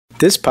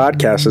This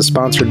podcast is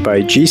sponsored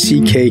by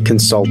GCK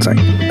Consulting,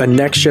 a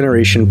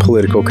next-generation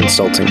political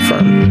consulting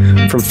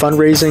firm. From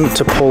fundraising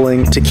to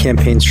polling to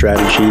campaign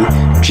strategy,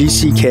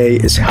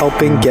 GCK is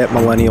helping get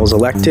millennials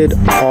elected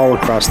all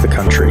across the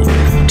country.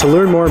 To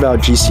learn more about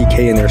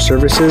GCK and their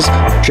services,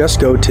 just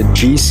go to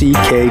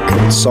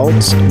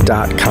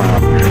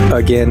gckconsults.com.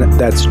 Again,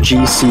 that's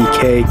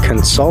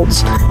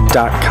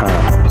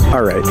gckconsults.com.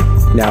 All right,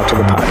 now to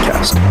the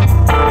podcast.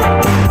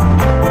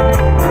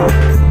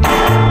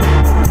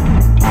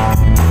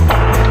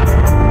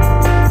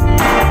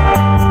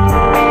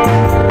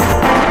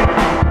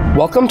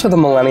 Welcome to the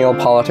Millennial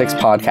Politics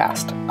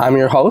Podcast. I'm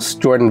your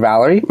host, Jordan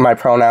Valerie. My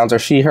pronouns are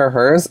she, her,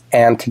 hers,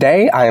 and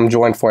today I am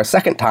joined for a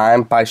second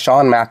time by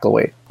Sean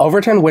McElwee,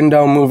 Overton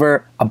window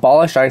mover,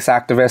 Abolish ICE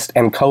activist,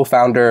 and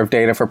co-founder of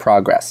Data for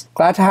Progress.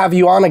 Glad to have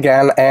you on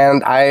again,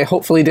 and I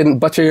hopefully didn't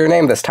butcher your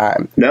name this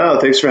time. No,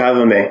 thanks for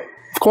having me.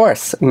 Of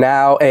course.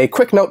 Now, a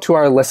quick note to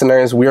our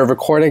listeners. We are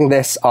recording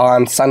this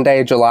on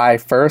Sunday, July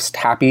 1st.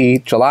 Happy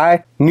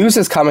July. News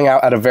is coming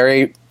out at a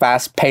very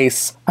fast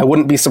pace. I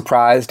wouldn't be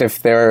surprised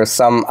if there are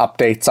some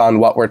updates on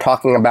what we're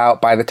talking about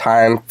by the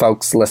time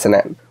folks listen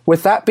in.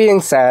 With that being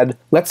said,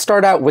 let's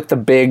start out with the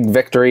big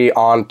victory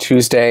on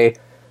Tuesday,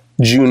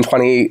 June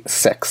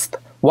 26th.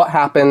 What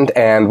happened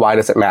and why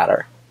does it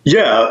matter?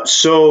 Yeah,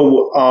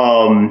 so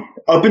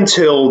up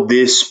until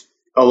this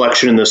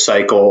election in the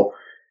cycle,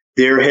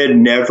 there had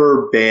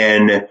never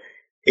been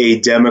a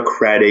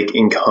Democratic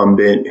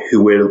incumbent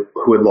who had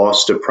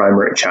lost a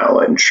primary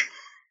challenge,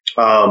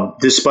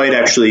 despite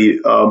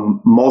actually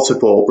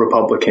multiple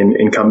Republican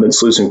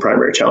incumbents losing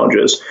primary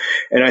challenges.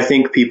 And I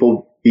think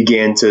people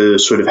began to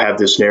sort of have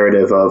this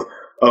narrative of,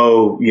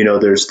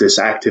 there's this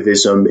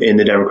activism in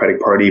the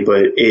Democratic Party,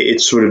 but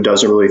it sort of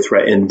doesn't really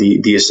threaten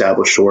the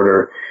established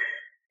order.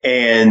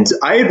 And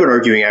I had been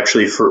arguing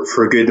actually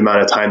for a good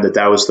amount of time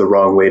that was the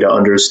wrong way to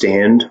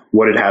understand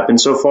what had happened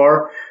so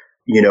far.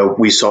 You know,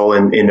 we saw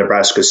in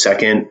Nebraska's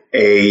second,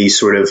 a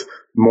sort of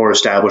more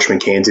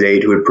establishment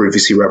candidate who had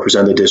previously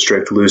represented the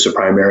district lose a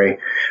primary.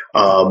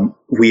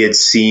 We had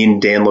seen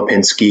Dan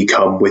Lipinski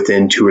come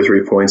within 2 or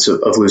 3 points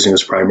of losing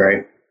his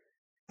primary.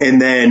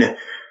 And then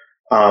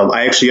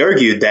I actually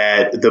argued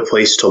that the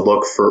place to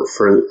look for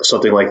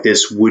something like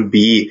this would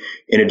be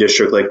in a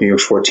district like New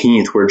York's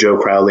 14th, where Joe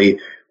Crowley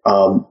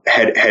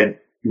had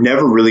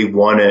never really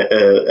won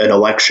an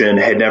election,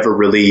 had never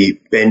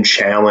really been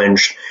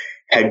challenged,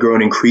 had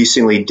grown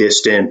increasingly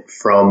distant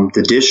from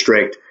the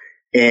district,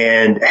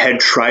 and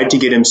had tried to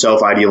get himself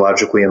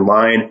ideologically in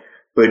line,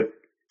 but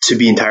to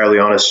be entirely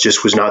honest,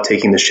 just was not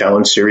taking this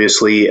challenge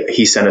seriously.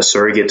 He sent a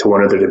surrogate to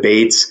one of the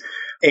debates.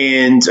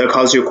 And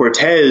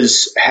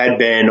Ocasio-Cortez had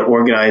been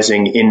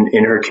organizing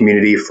in her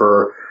community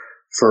for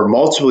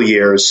multiple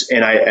years,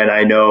 and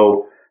I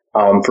know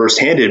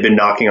firsthand had been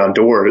knocking on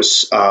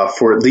doors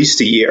for at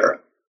least a year,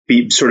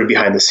 sort of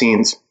behind the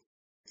scenes.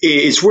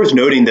 It's worth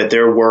noting that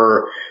there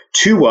were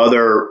 2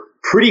 other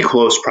pretty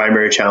close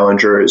primary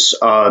challengers.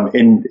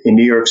 In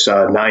New York's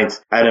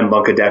 9th, Adam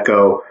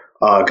Bunkadeko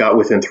got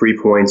within 3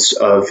 points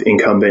of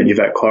incumbent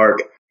Yvette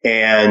Clarke.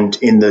 And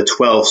in the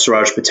 12th,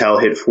 Suraj Patel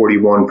hit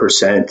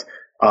 41%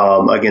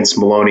 against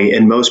Maloney.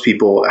 And most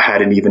people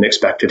hadn't even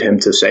expected him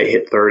to, say,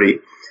 hit 30.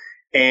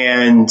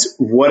 And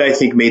what I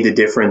think made the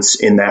difference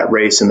in that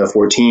race in the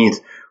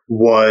 14th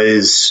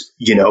was,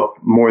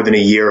 more than a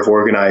year of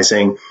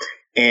organizing.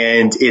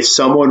 And if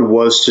someone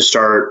was to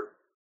start,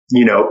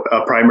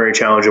 a primary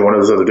challenge in one of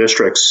those other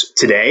districts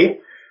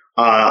today,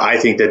 I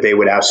think that they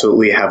would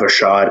absolutely have a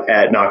shot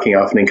at knocking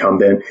off an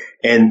incumbent.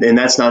 And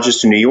that's not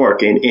just in New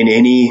York. In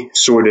any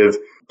sort of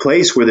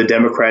place where the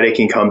Democratic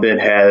incumbent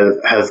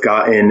have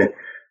gotten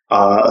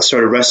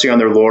started resting on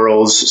their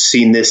laurels,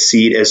 seen this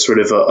seat as sort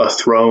of a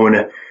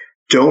throne,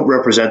 don't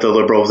represent the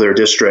liberal of their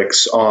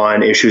districts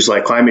on issues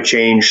like climate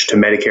change, to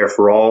Medicare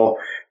for all,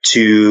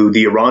 to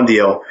the Iran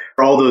deal.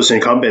 All those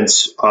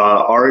incumbents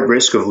are at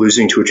risk of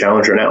losing to a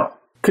challenger now.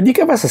 Could you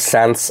give us a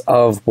sense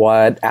of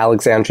what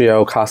Alexandria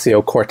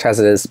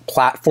Ocasio-Cortez's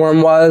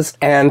platform was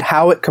and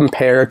how it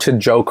compared to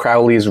Joe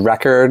Crowley's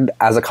record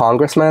as a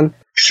congressman?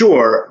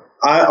 Sure.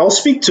 I'll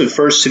speak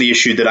first to the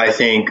issue that I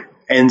think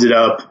ended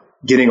up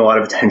getting a lot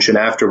of attention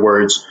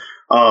afterwards,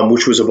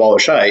 which was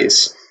Abolish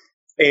ICE.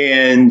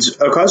 And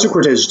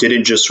Ocasio-Cortez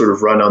didn't just sort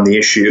of run on the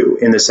issue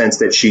in the sense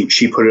that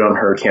she put it on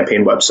her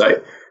campaign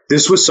website.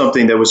 This was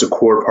something that was a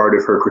core part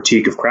of her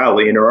critique of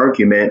Crowley, and her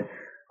argument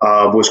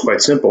was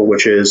quite simple,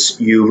 which is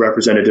you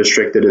represent a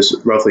district that is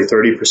roughly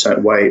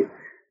 30% white.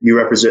 You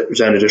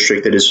represent a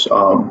district that is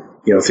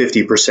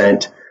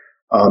 50%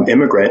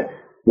 immigrant.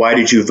 Why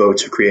did you vote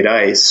to create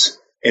ICE?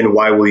 And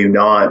why will you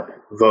not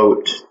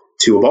vote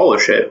to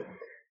abolish it?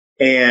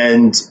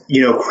 And,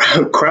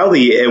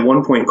 Crowley at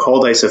one point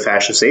called ICE a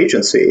fascist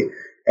agency.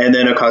 And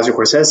then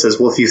Ocasio-Cortez says,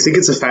 well, if you think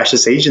it's a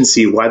fascist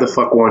agency, why the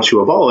fuck won't you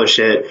abolish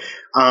it?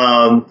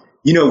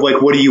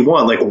 What do you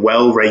want? Like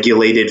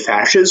well-regulated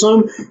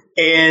fascism?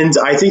 And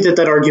I think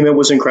that argument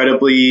was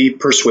incredibly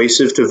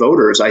persuasive to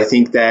voters. I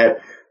think that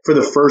for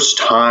the first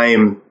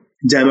time,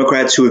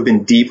 Democrats who have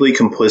been deeply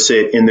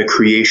complicit in the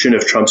creation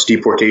of Trump's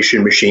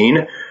deportation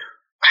machine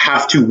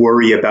have to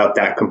worry about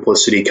that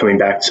complicity coming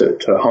back to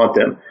haunt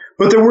them.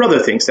 But there were other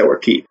things that were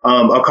key.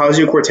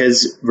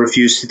 Ocasio-Cortez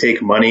refused to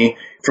take money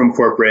from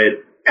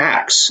corporate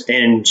PACs.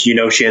 And,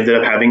 she ended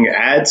up having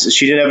ads.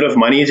 She didn't have enough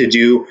money to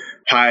do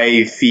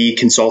high fee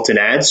consultant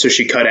ads. So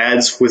she cut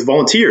ads with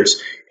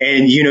volunteers.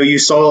 And, you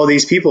saw all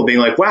these people being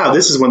like, wow,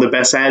 this is one of the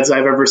best ads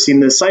I've ever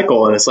seen this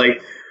cycle. And it's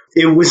like,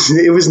 it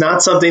was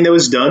not something that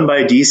was done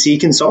by DC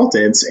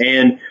consultants.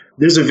 And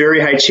there's a very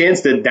high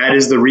chance that that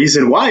is the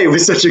reason why it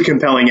was such a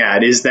compelling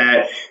ad, is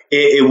that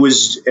it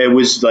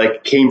was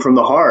like came from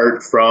the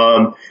heart,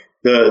 from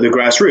the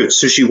grassroots.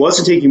 So she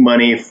wasn't taking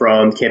money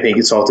from campaign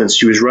consultants.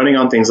 She was running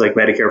on things like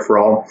Medicare for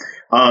All.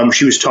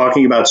 She was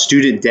talking about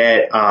student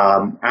debt,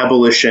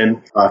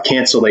 abolition,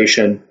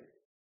 cancellation,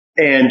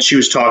 and she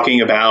was talking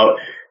about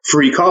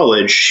free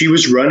college. She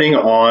was running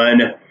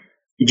on,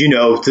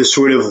 the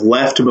sort of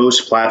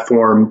leftmost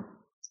platform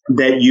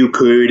that you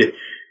could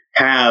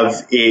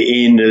have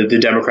in the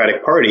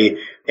Democratic Party.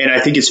 And I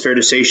think it's fair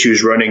to say she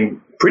was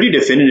running pretty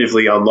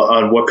definitively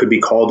on what could be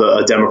called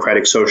a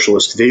democratic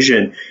socialist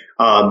vision.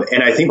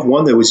 And I think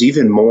one that was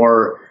even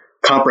more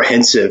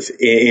comprehensive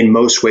in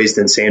most ways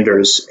than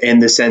Sanders, in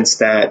the sense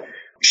that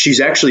she's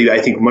actually, I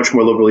think, much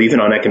more liberal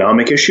even on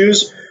economic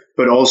issues,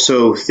 but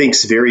also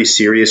thinks very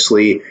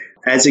seriously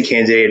as a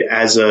candidate,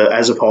 as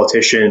a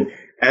politician,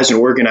 as an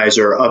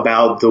organizer,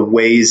 about the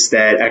ways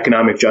that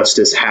economic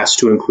justice has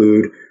to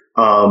include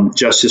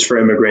justice for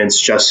immigrants,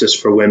 justice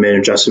for women,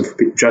 and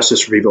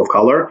justice for people of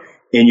color.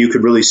 And you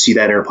could really see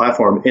that in her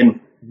platform. And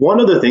one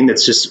other thing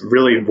that's just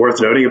really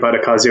worth noting about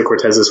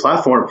Ocasio-Cortez's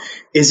platform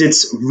is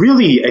it's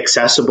really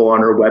accessible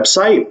on her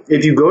website.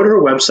 If you go to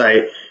her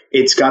website,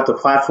 it's got the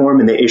platform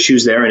and the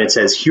issues there, and it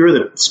says, here are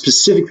the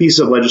specific pieces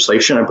of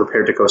legislation I'm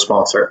prepared to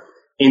co-sponsor.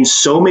 And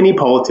so many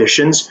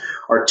politicians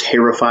are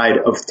terrified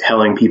of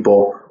telling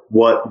people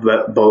what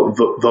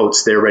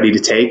votes they're ready to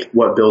take,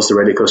 what bills they're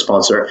ready to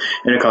co-sponsor.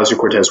 And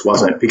Ocasio-Cortez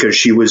wasn't, because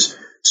she was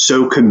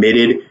so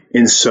committed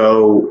and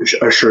so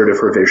assured of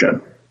her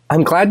vision.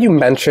 I'm glad you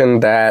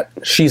mentioned that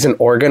she's an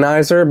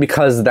organizer,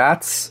 because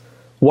that's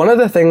one of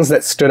the things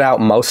that stood out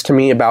most to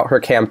me about her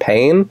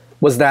campaign,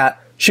 was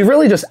that she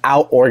really just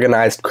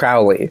out-organized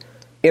Crowley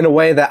in a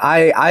way that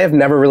I have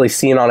never really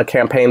seen on a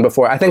campaign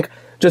before. I think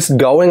just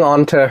going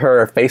onto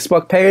her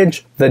Facebook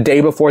page the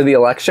day before the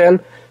election,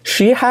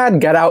 she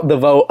had Get Out the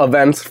Vote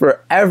events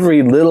for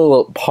every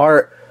little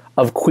part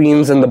of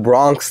Queens and the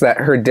Bronx that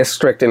her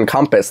district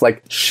encompassed.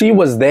 Like, she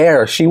was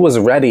there, she was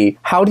ready.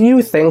 How do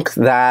you think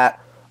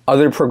that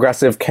other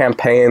progressive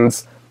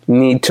campaigns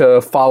need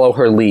to follow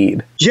her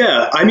lead?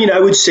 Yeah, I mean, I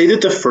would say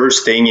that the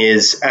first thing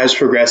is, as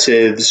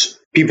progressives,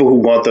 people who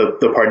want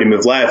the party to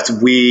move left,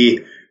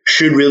 we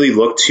should really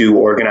look to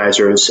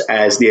organizers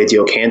as the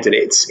ideal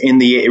candidates.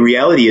 And the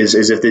reality is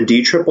if the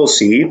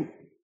DCCC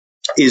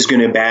is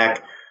going to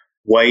back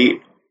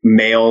white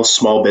male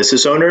small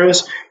business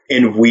owners,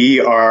 and we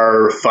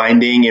are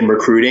finding and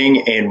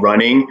recruiting and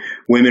running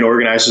women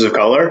organizers of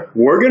color,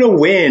 we're going to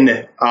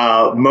win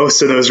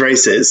most of those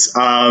races,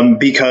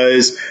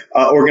 because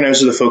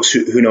organizers are the folks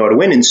who know how to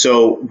win. And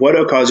so what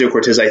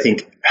Ocasio-Cortez, I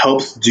think,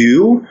 helped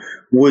do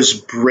was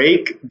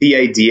break the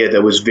idea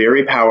that was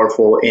very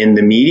powerful in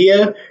the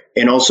media,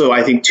 and also,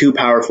 I think, too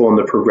powerful in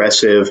the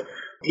progressive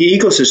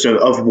ecosystem,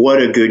 of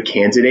what a good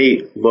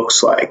candidate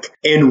looks like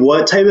and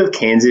what type of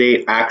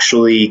candidate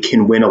actually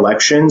can win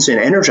elections and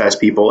energize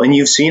people. And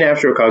you've seen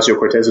after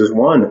Ocasio-Cortez has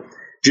won,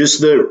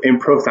 just in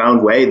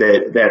profound way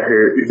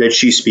that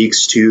she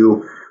speaks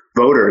to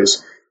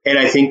voters. And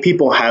I think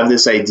people have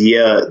this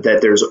idea that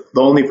there's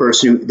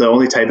the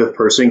only type of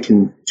person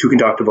who can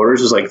talk to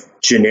voters is like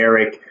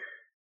generic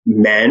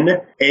men,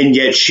 and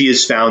yet she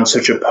has found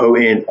such a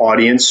potent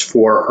audience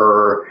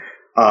for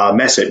her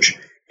message.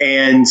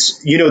 And,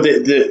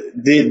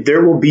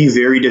 there will be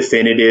very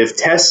definitive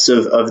tests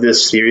of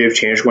this theory of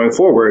change going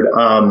forward.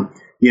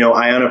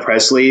 Ayanna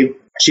Pressley,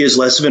 she has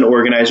less of an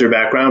organizer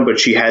background, but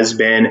she has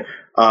been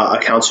a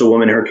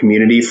councilwoman in her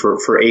community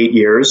for 8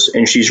 years,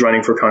 and she's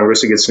running for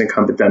Congress against an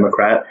incumbent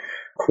Democrat.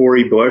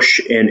 Cori Bush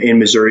in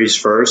Missouri's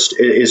First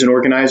is an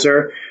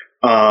organizer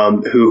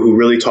who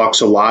really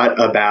talks a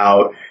lot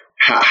about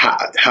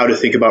how to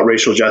think about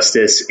racial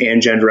justice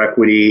and gender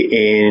equity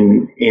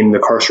in the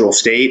carceral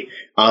state,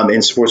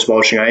 and supports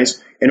abolishing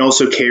ICE. And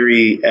also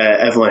Carrie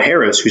Evelyn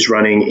Harris, who's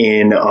running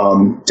in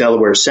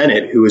Delaware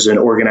Senate, who is an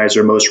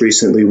organizer most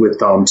recently with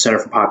Center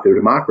for Popular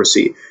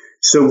Democracy.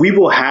 So we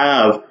will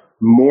have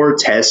more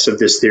tests of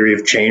this theory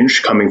of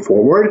change coming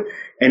forward.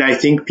 And I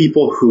think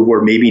people who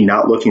were maybe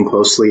not looking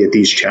closely at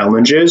these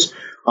challenges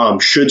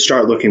should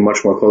start looking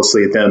much more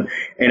closely at them.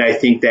 And I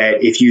think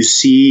that if you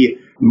see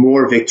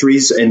more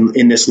victories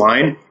in this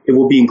line, it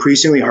will be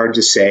increasingly hard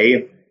to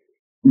say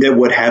that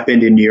what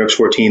happened in New York's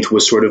 14th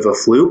was sort of a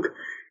fluke.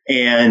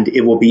 And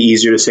it will be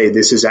easier to say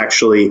this is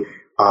actually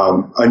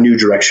a new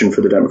direction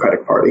for the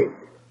Democratic Party.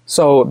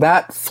 So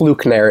that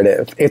fluke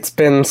narrative, it's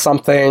been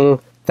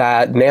something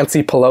that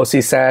Nancy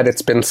Pelosi said.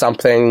 It's been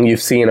something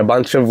you've seen a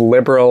bunch of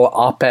liberal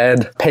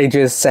op-ed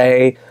pages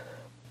say.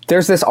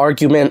 There's this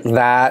argument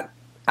that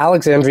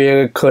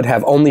Alexandria could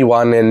have only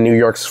won in New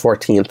York's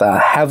 14th, a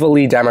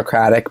heavily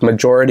Democratic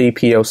majority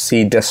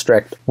POC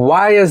district.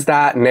 Why is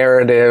that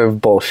narrative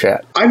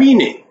bullshit? I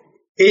mean,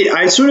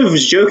 I sort of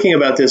was joking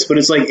about this, but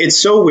it's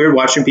so weird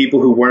watching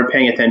people who weren't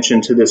paying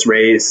attention to this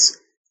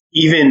race,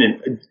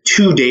 even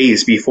 2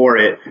 days before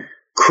it,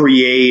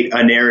 create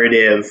a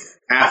narrative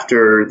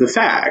after the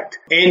fact.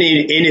 And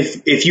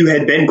if you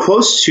had been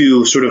close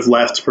to sort of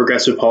left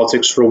progressive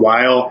politics for a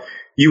while,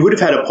 you would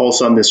have had a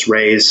pulse on this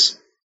race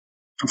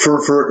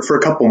for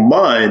a couple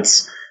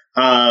months.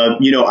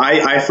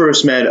 I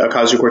first met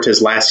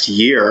Ocasio-Cortez last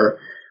year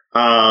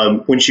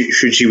when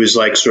she was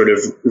like sort of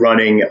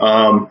running,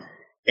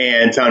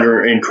 and found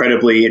her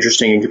incredibly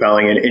interesting and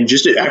compelling, and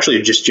just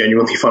actually just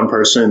genuinely fun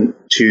person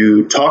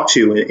to talk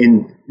to,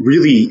 and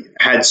really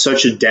had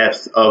such a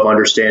depth of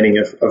understanding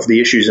of the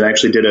issues. And I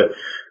actually did a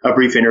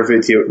brief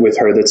interview with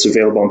her that's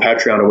available on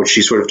Patreon, in which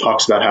she sort of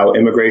talks about how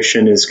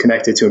immigration is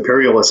connected to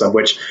imperialism,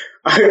 which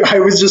I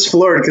was just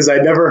floored because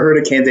I'd never heard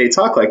a candidate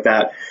talk like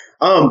that.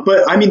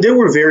 But I mean, there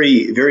were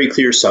very, very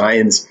clear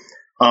signs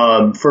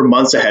for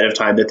months ahead of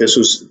time that this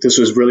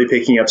was really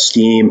picking up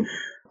steam.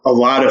 A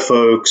lot of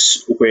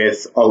folks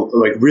with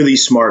like really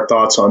smart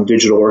thoughts on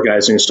digital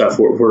organizing and stuff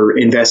were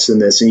invested in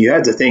this. And you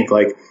had to think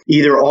like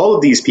either all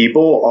of these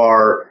people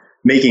are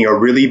making a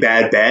really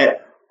bad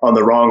bet on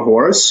the wrong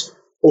horse,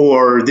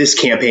 or this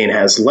campaign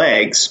has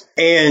legs.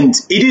 And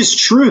it is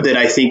true that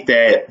I think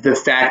that the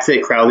fact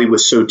that Crowley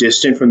was so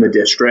distant from the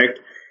district,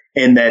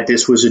 and that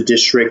this was a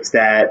district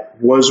that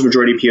was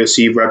majority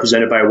POC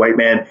represented by a white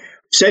man,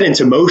 set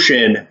into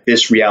motion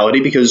this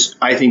reality, because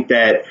I think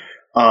that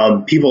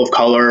people of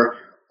color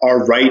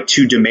are right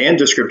to demand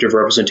descriptive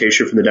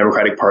representation from the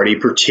Democratic Party,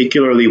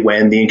 particularly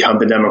when the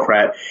incumbent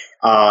Democrat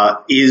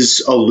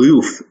is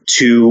aloof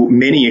to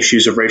many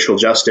issues of racial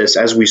justice,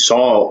 as we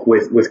saw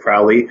with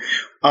Crowley.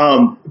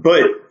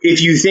 But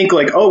if you think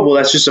like, oh, well,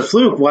 that's just a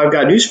fluke, well, I've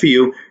got news for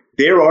you.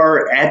 There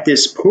are, at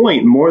this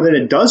point, more than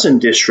a dozen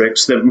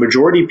districts that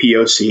majority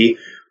POC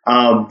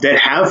that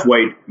have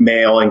white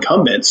male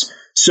incumbents.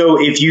 So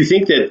if you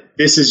think that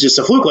this is just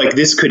a fluke, like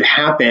this could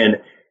happen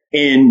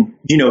in,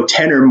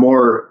 10 or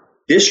more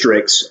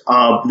districts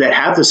that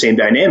have the same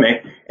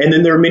dynamic. And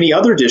then there are many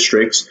other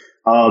districts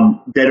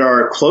that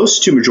are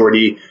close to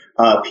majority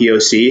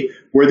POC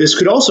where this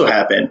could also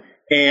happen.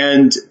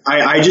 And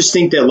I just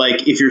think that,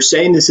 like, if you're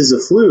saying this is a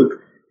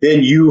fluke,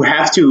 then you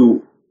have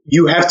to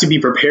be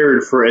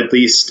prepared for at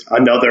least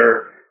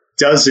another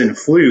dozen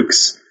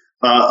flukes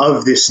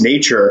of this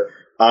nature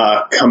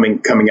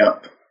coming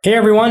up. Hey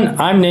everyone,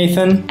 I'm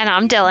Nathan. And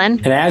I'm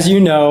Dylan. And as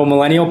you know,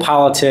 Millennial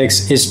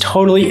Politics is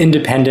totally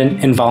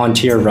independent and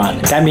volunteer run.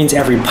 That means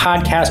every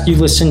podcast you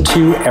listen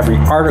to, every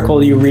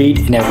article you read,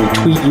 and every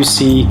tweet you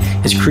see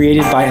is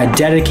created by a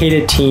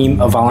dedicated team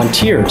of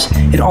volunteers.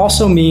 It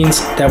also means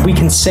that we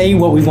can say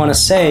what we want to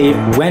say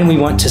when we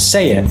want to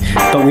say it,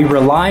 but we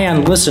rely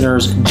on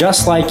listeners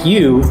just like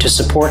you to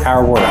support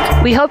our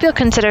work. We hope you'll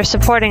consider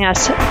supporting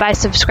us by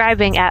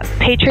subscribing at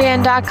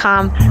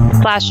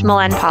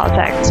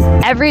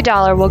patreon.com/MillenPolitics. Every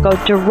dollar will go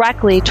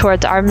directly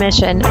towards our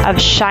mission of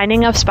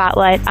shining a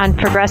spotlight on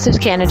progressive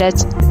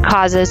candidates,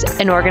 causes,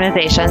 and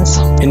organizations.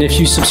 And if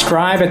you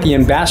subscribe at the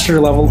ambassador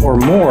level or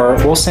more,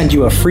 we'll send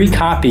you a free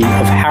copy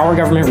of How Our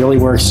Government Really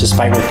Works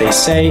Despite What They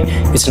Say.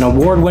 It's an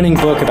award-winning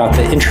book about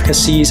the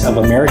intricacies of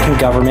American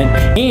government,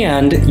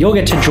 and you'll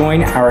get to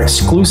join our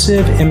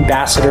exclusive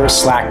ambassador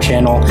Slack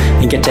channel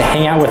and get to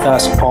hang out with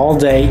us all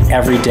day,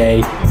 every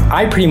day.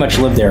 I pretty much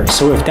live there,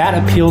 so if that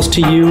appeals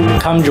to you,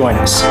 come join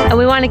us. And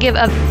we want to give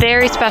a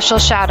very special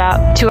shout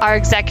out to our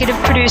executive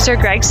producer,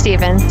 Greg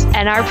Stevens,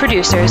 and our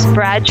producers,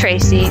 Brad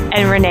Tracy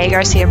and Renee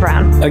Garcia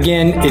Brown.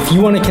 Again, if you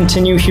want to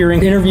continue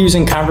hearing interviews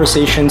and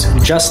conversations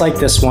just like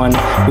this one,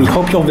 we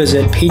hope you'll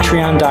visit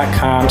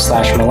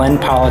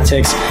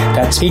patreon.com/MillenPolitics.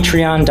 That's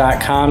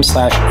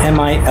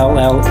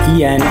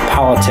patreon.com/MILLEN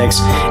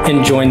Politics,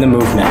 and join the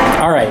movement.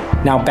 All right,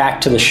 now back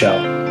to the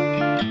show.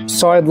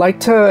 So I'd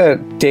like to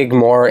dig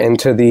more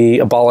into the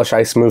Abolish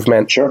ICE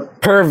movement. Sure.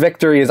 Her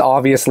victory is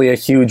obviously a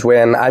huge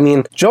win. I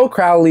mean, Joe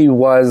Crowley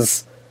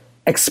was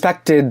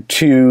expected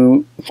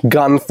to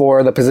gun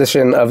for the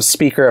position of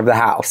Speaker of the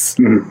House.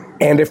 Mm-hmm.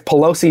 And if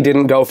Pelosi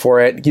didn't go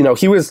for it,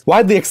 he was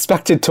widely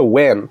expected to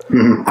win.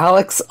 Mm-hmm.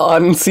 Alex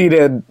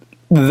unseated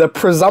the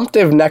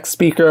presumptive next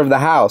Speaker of the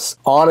House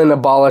on an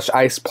Abolish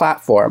ICE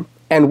platform.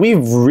 And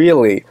we've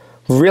really,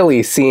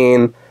 really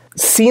seen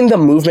the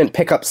movement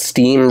pick up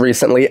steam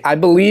recently. I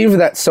believe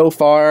that so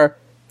far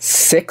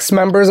 6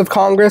 members of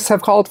Congress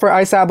have called for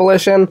ICE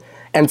abolition,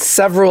 and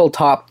several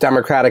top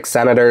Democratic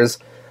senators,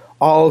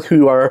 all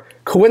who are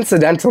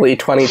coincidentally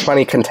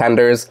 2020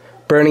 contenders,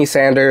 Bernie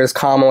Sanders,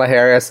 Kamala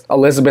Harris,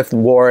 Elizabeth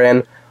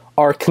Warren,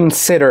 are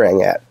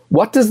considering it.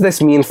 What does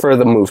this mean for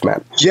the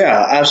movement?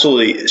 Yeah,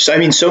 absolutely. So, I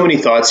mean, so many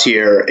thoughts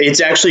here.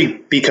 It's actually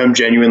become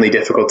genuinely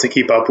difficult to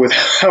keep up with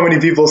how many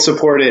people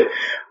support it.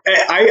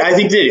 I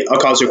think that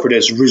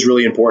Ocasio-Cortez was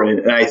really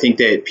important, and I think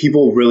that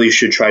people really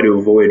should try to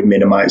avoid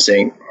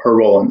minimizing her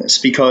role in this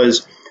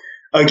because,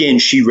 again,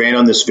 she ran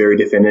on this very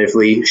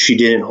definitively. She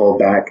didn't hold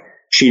back.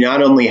 she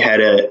not only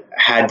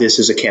had this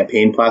as a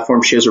campaign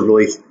platform, she has a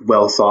really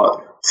well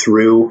thought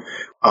through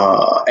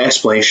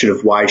explanation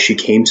of why she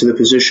came to the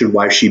position,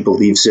 why she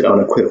believes it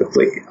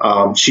unequivocally.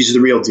 She's the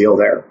real deal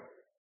there.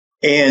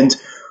 And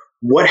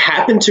what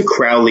happened to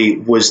Crowley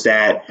was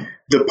that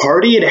the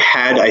party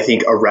had, I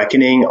think, a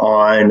reckoning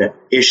on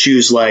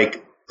issues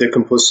like the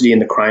complicity in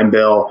the crime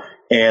bill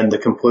and the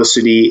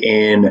complicity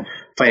in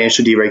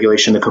financial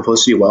deregulation, the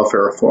complicity in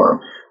welfare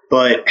reform,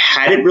 but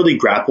hadn't really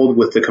grappled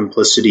with the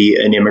complicity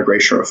in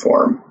immigration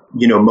reform.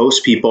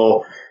 Most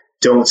people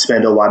don't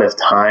spend a lot of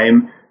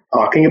time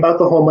talking about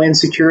the Homeland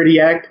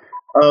Security Act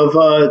of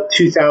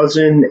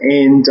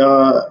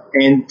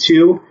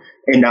 2002,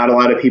 and not a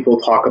lot of people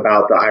talk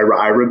about the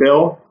IRA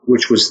bill,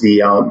 which was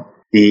the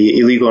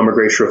Illegal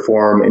Immigration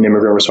Reform and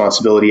Immigrant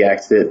Responsibility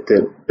Act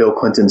that Bill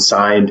Clinton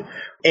signed.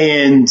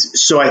 And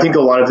so I think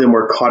a lot of them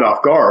were caught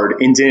off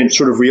guard and didn't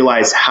sort of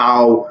realize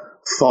how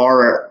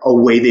far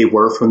away they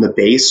were from the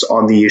base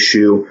on the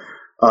issue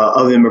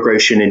of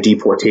immigration and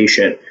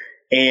deportation.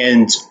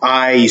 And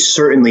I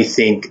certainly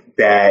think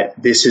that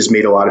this has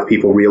made a lot of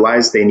people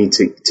realize they need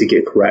to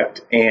get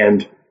correct.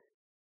 And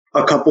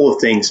a couple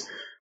of things.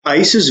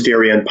 ICE is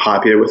very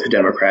unpopular with the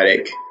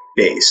Democratic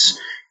base.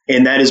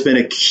 And that has been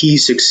a key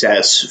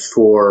success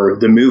for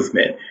the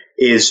movement,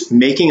 is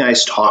making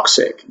ICE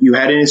toxic. You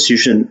had an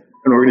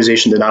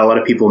organization that not a lot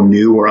of people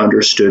knew or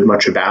understood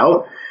much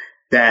about,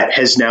 that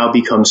has now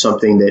become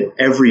something that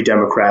every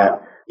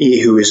Democrat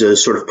who is a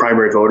sort of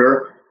primary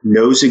voter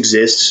knows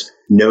exists,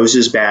 knows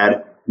is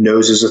bad,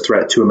 knows is a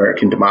threat to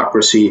American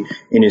democracy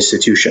and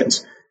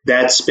institutions.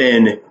 That's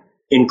been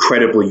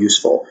incredibly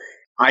useful.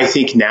 I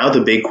think now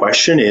the big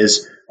question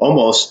is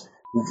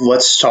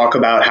let's talk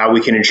about how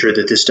we can ensure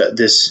that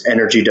this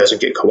energy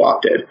doesn't get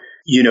co-opted.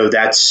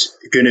 That's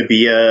going to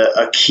be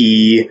a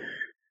key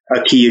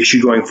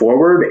issue going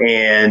forward.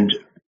 And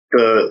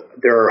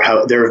there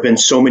have been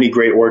so many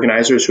great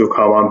organizers who have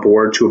come on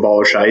board to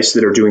abolish ICE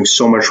that are doing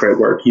so much great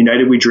work.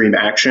 United We Dream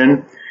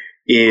Action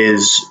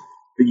is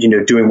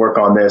doing work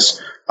on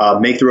this.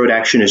 Make the Road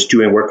Action is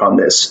doing work on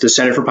this. The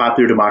Center for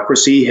Popular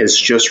Democracy has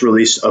just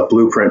released a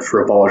blueprint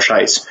for abolish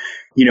ICE.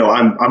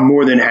 I'm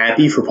more than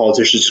happy for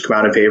politicians to come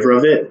out in favor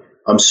of it.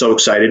 I'm so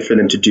excited for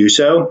them to do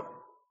so.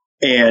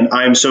 And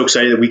I'm so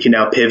excited that we can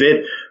now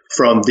pivot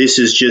from this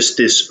is just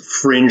this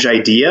fringe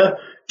idea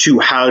to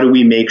how do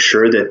we make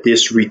sure that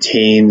this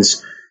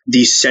retains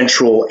the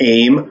central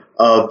aim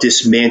of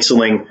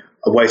dismantling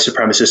a white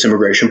supremacist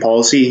immigration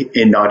policy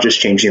and not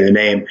just changing the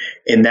name.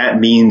 And that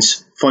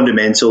means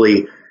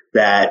fundamentally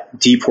that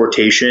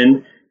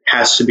deportation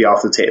has to be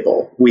off the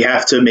table. We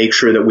have to make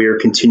sure that we are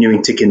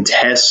continuing to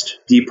contest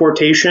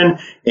deportation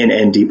and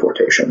end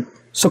deportation.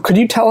 So could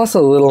you tell us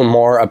a little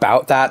more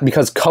about that?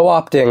 Because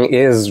co-opting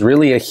is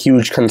really a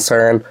huge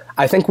concern.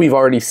 I think we've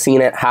already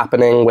seen it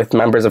happening with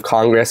members of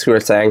Congress who are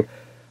saying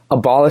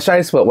abolish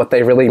ICE, but what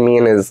they really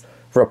mean is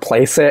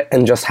replace it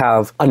and just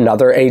have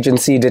another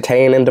agency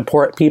detain and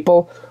deport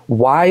people.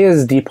 Why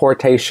is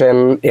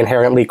deportation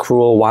inherently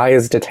cruel? Why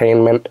is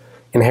detainment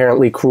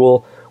inherently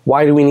cruel?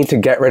 Why do we need to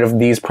get rid of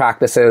these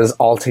practices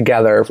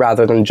altogether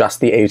rather than just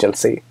the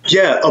agency?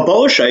 Yeah,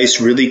 abolish ICE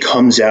really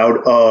comes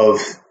out of,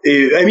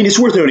 it's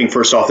worth noting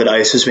first off that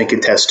ICE has been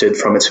contested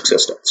from its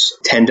existence.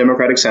 10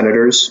 Democratic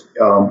senators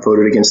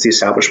voted against the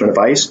establishment of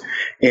ICE,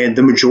 and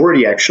the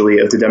majority actually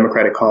of the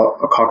Democratic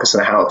caucus in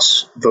the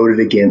House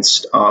voted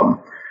against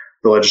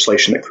the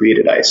legislation that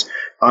created ICE.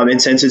 And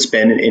since it's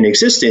been in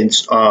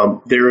existence,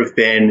 there have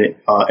been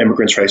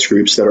immigrants' rights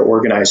groups that are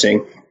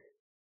organizing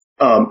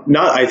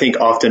not, I think,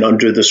 often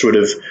under the sort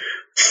of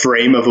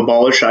frame of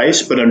abolish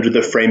ICE, but under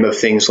the frame of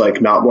things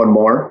like Not One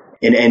More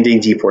and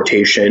ending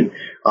deportation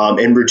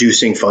and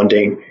reducing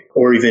funding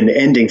or even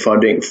ending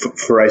funding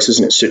for ICE as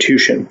an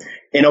institution.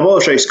 And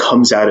abolish ICE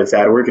comes out of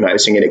that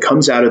organizing, and it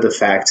comes out of the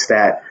fact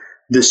that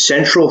the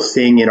central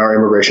thing in our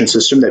immigration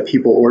system that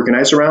people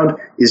organize around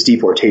is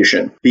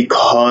deportation.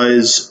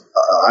 Because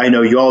I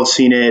know you all have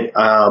seen it.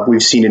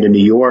 We've seen it in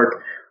New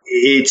York.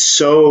 It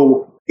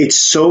so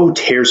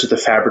tears at the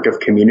fabric of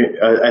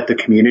the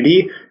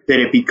community that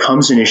it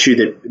becomes an issue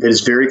that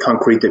is very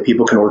concrete that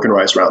people can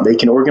organize around. They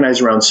can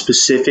organize around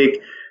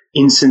specific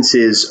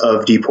instances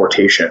of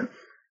deportation.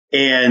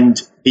 And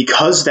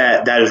because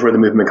that is where the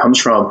movement comes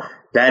from,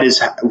 that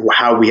is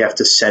how we have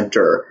to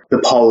center the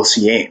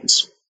policy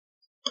aims.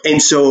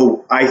 And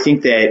so I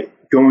think that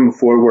going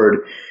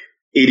forward,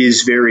 it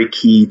is very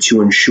key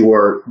to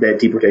ensure that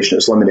deportation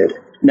is limited.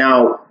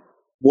 Now,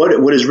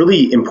 what is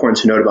really important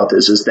to note about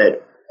this is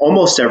that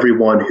almost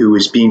everyone who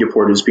is being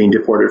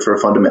deported for a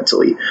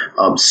fundamentally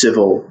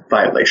civil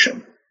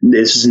violation.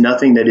 This is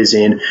nothing that is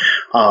in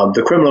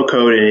the criminal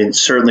code, and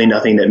it's certainly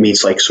nothing that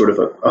meets like sort of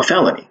a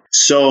felony.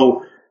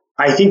 So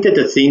I think that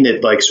the thing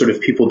that like sort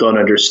of people don't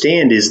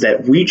understand is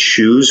that we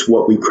choose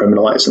what we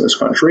criminalize in this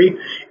country,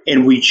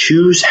 and we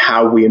choose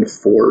how we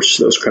enforce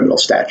those criminal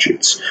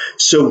statutes.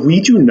 So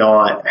we do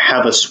not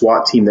have a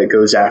SWAT team that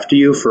goes after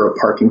you for a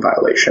parking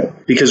violation,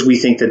 because we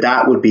think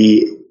that would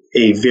be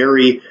a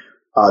very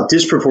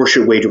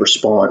disproportionate way to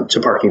respond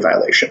to parking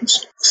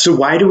violations. So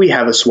why do we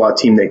have a SWAT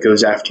team that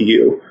goes after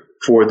you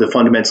for the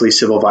fundamentally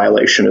civil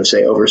violation of,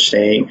 say,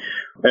 overstaying,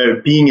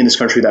 being in this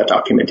country without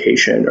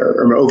documentation,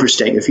 or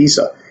overstaying a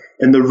visa?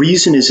 And the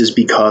reason is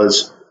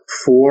because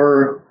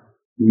for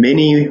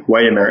many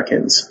white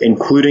Americans,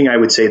 including, I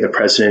would say, the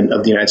president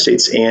of the United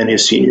States and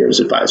his senior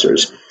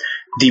advisors,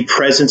 the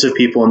presence of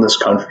people in this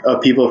country,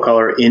 people of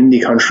color in the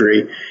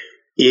country,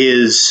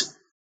 is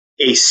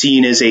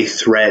seen as a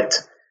threat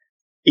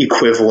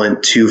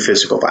equivalent to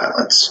physical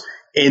violence.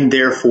 And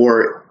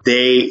therefore,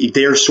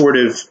 their sort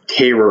of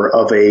terror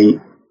of a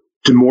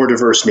more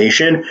diverse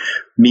nation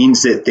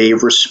means that they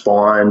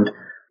respond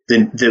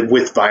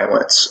with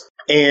violence.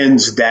 And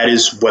that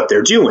is what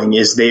they're doing,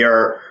 is they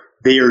are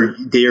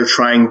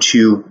trying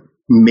to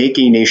make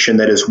a nation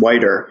that is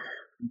whiter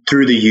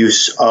through the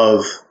use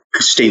of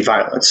state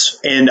violence.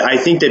 And I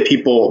think that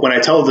people, when I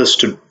tell this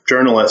to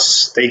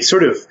journalists, they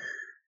sort of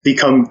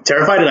become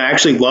terrified. And I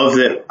actually love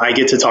that I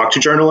get to talk to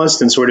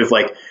journalists and sort of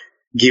like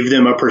give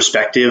them a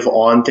perspective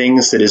on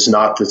things that is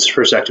not the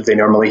perspective they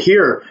normally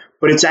hear.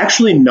 But it's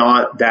actually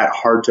not that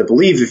hard to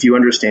believe if you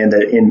understand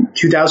that in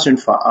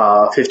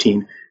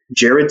 2015,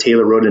 Jared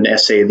Taylor wrote an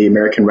essay in the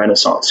American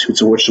Renaissance,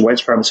 which is a white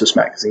supremacist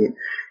magazine,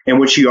 in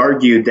which he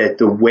argued that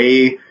the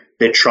way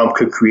that Trump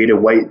could create a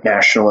white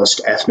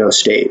nationalist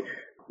ethno-state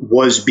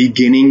was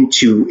beginning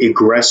to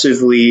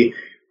aggressively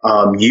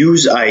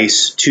use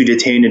ICE to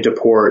detain and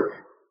deport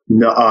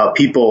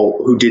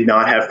people who did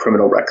not have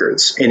criminal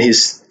records. And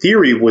his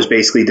theory was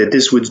basically that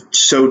this would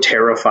so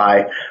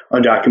terrify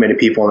undocumented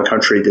people in the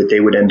country that they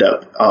would end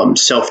up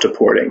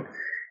self-deporting.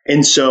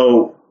 And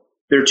so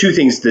there are two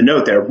things to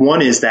note there.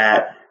 One is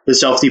that the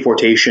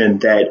self-deportation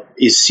that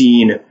is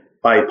seen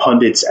by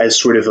pundits as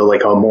sort of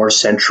a more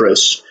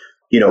centrist,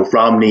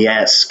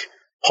 Romney-esque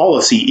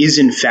policy is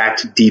in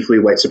fact deeply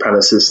white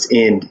supremacist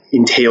and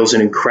entails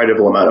an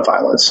incredible amount of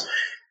violence.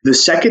 The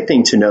second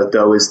thing to note,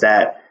 though, is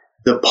that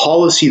the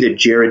policy that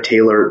Jared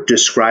Taylor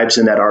describes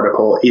in that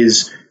article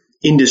is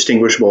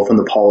indistinguishable from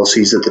the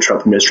policies that the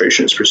Trump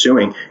administration is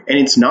pursuing. And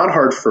it's not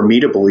hard for me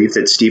to believe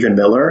that Stephen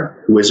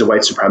Miller, who is a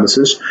white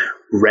supremacist,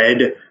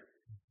 read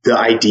the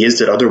ideas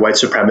that other white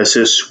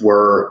supremacists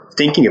were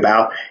thinking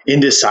about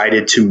and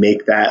decided to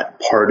make that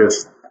part of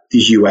the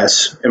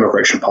U.S.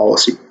 immigration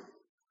policy.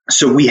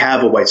 So we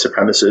have a white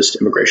supremacist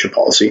immigration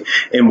policy,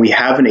 and we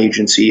have an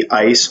agency,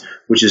 ICE,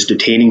 which is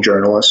detaining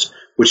journalists,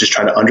 which is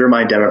trying to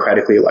undermine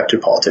democratically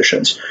elected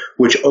politicians,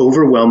 which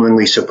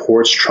overwhelmingly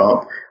supports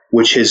Trump,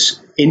 which has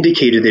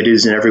indicated that it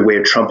is in every way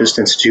a Trumpist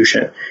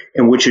institution,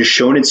 and which has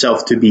shown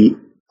itself to be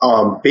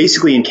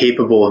basically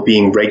incapable of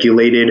being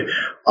regulated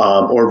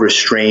or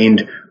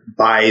restrained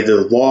by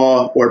the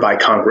law or by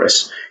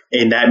Congress.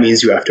 And that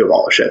means you have to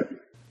abolish it.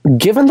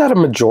 Given that a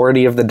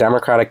majority of the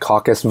Democratic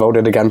caucus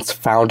voted against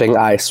founding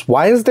ICE,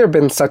 why has there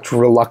been such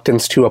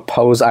reluctance to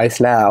oppose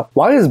ICE now?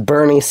 Why is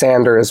Bernie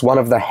Sanders one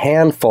of the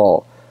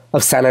handful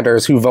of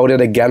senators who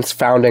voted against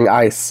founding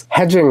ICE,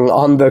 hedging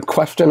on the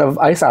question of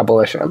ICE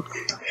abolition?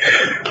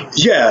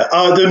 Yeah,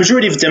 the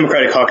majority of the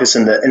Democratic caucus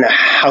in the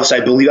House, I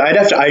believe,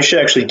 I should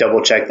actually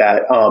double check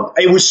that.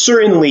 It was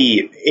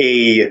certainly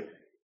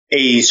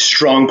a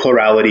strong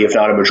plurality, if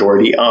not a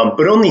majority,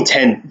 but only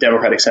 10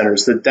 Democratic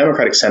senators. The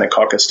Democratic Senate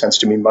caucus tends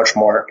to be much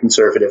more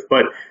conservative.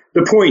 But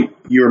the point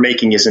you're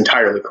making is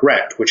entirely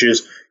correct, which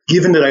is,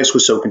 given that ICE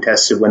was so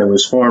contested when it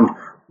was formed,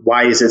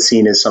 why is it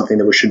seen as something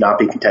that should not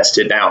be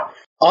contested now?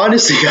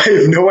 Honestly,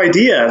 I have no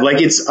idea.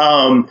 There's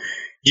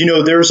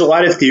a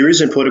lot of theories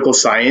in political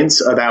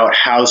science about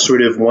how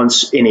sort of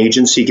once an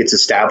agency gets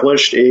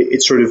established,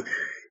 it sort of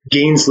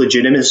gains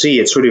legitimacy.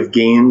 It sort of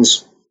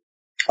gains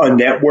a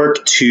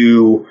network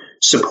to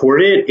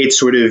support it. It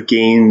sort of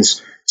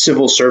gains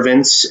civil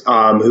servants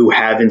who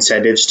have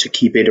incentives to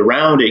keep it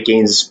around. It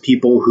gains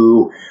people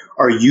who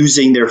are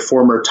using their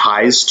former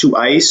ties to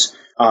ICE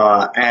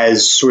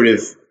as sort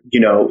of,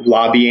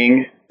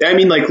 lobbying. I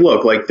mean,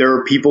 there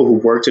are people who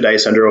worked at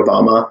ICE under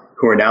Obama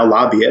who are now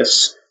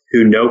lobbyists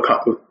who know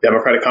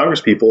Democratic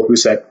Congress people who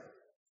said,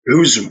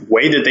 whose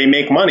way that they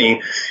make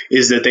money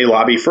is that they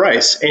lobby for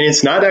ICE. And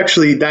it's not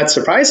actually that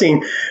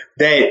surprising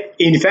that,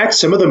 in fact,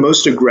 some of the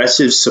most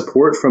aggressive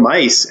support from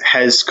ICE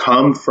has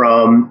come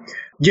from,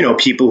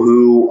 people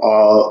who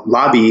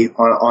lobby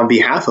on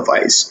behalf of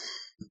ICE.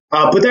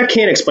 But that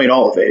can't explain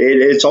all of it.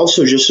 It's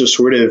also just a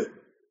sort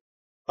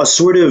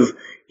of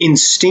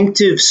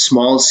instinctive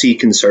small c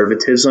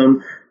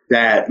conservatism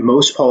that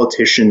most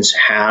politicians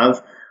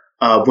have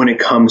when it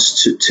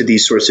comes to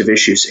these sorts of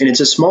issues. And it's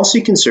a small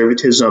c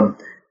conservatism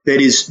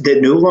that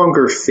no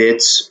longer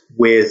fits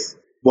with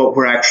what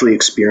we're actually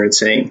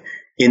experiencing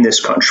in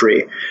this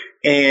country.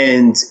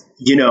 And,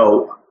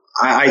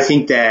 I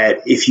think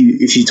that if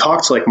you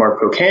talk to Mark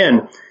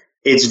Pocan,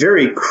 it's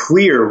very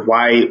clear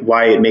why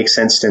it makes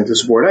sense to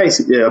support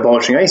ICE,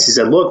 abolishing ICE. He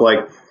said, look,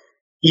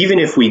 even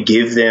if we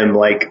give them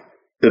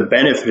the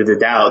benefit of the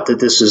doubt that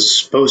this is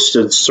supposed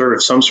to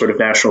serve some sort of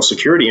national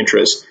security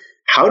interest,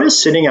 how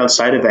does sitting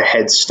outside of a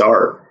Head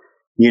Start,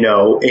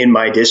 in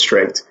my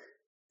district,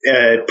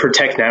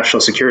 protect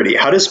national security?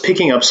 How does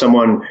picking up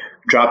someone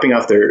dropping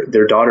off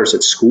their daughters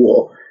at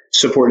school,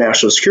 support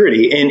national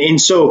security. And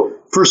so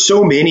for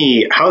so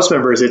many House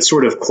members, it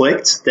sort of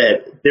clicked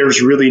that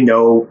there's really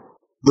no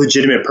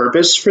legitimate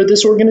purpose for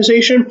this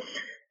organization.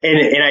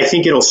 And I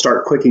think it'll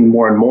start clicking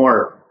more and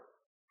more.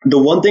 The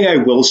one thing I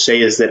will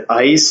say is that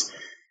ICE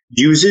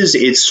uses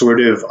its sort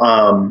of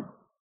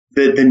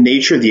the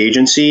nature of the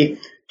agency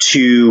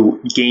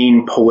to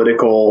gain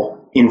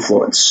political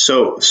influence.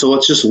 So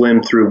let's just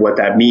limb through what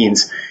that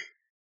means.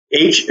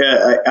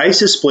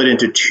 ICE is split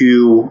into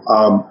two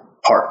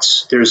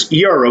parts. There's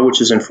ERO,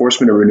 which is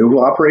Enforcement of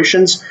Removal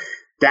Operations.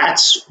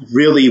 That's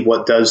really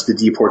what does the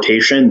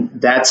deportation.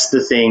 That's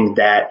the thing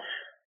that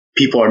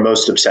people are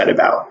most upset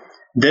about.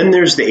 Then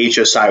there's the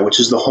HSI, which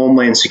is the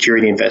Homeland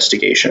Security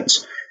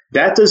Investigations.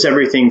 That does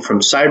everything from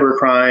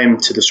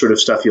cybercrime to the sort of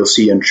stuff you'll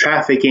see in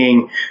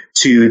trafficking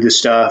to the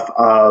stuff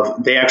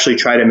of they actually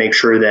try to make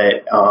sure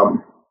that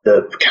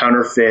the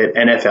counterfeit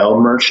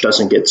NFL merch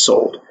doesn't get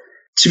sold.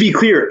 To be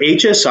clear,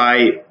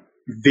 HSI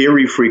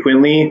very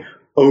frequently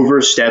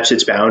oversteps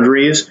its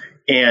boundaries,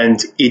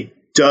 and it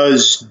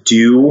does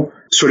do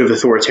sort of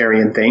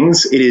authoritarian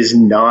things. It is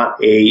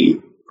not a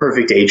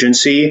perfect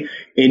agency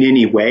in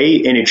any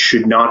way, and it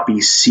should not be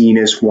seen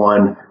as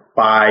one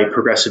by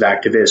progressive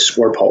activists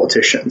or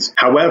politicians.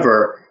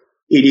 However,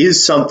 it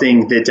is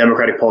something that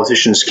Democratic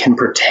politicians can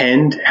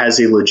pretend has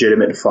a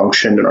legitimate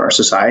function in our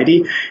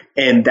society,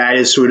 and that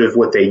is sort of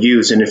what they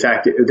use. And in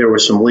fact, there were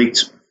some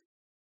leaked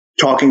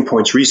talking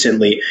points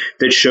recently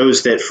that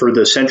shows that for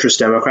the centrist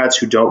Democrats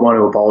who don't want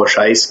to abolish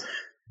ICE,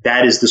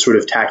 that is the sort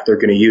of tact they're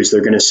going to use.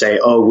 They're going to say,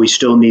 oh, we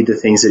still need the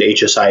things that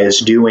HSI is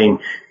doing,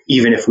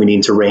 even if we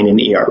need to rein in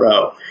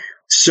ERO.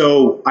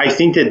 So I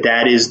think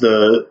that is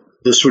the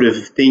sort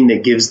of thing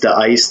that gives the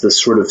ICE the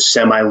sort of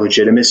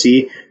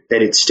semi-legitimacy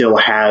that it still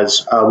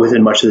has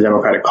within much of the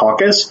Democratic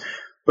caucus.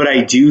 But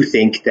I do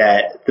think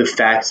that the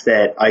fact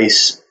that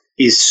ICE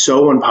is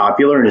so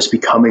unpopular and is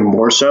becoming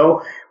more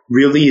so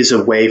really is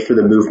a way for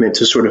the movement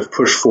to sort of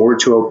push forward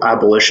to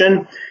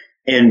abolition.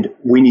 And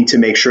we need to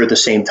make sure at the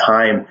same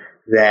time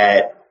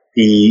that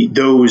the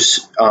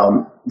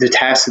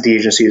tasks that the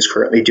agency is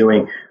currently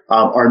doing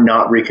are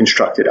not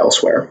reconstructed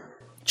elsewhere.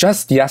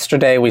 Just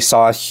yesterday, we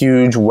saw a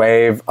huge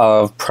wave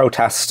of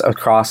protests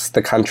across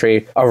the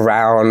country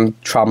around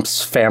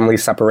Trump's family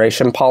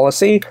separation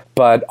policy,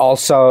 but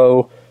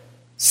also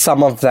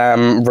some of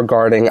them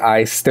regarding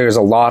ICE. There's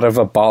a lot of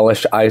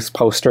abolish ICE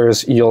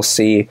posters you'll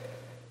see.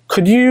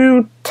 Could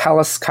you tell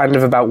us kind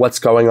of about what's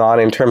going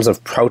on in terms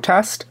of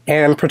protest,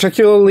 and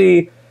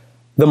particularly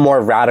the more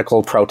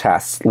radical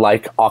protests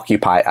like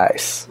Occupy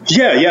ICE?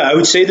 Yeah, I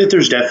would say that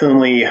there's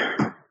definitely...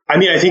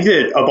 I think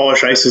that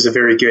abolish ICE is a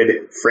very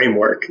good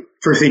framework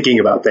for thinking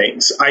about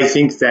things. I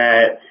think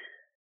that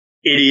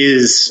it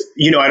is,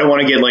 I don't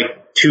want to get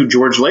like too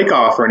George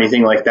Lakoff or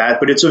anything like that,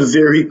 but it's a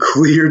very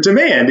clear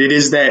demand. It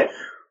is that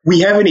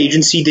we have an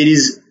agency that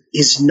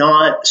is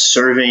not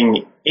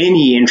serving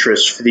any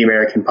interest for the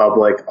American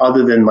public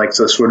other than like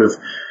the sort of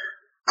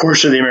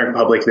portion of the American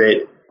public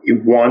that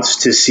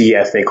wants to see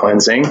ethnic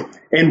cleansing,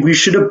 and we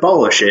should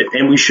abolish it,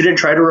 and we shouldn't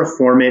try to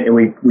reform it, and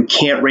we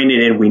can't rein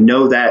it in. We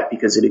know that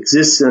because it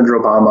exists under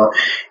Obama,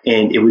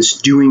 and it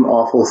was doing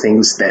awful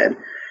things then.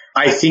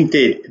 I think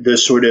that the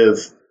sort of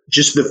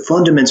just the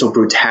fundamental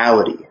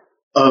brutality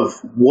of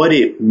what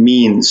it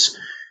means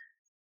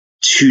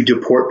to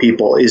deport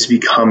people is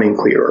becoming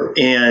clearer,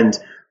 and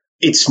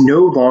it's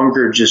no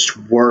longer just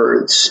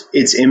words.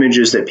 It's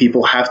images that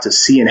people have to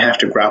see and have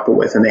to grapple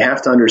with, and they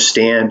have to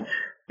understand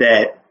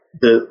that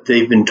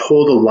they've been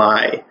told a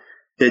lie,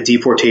 that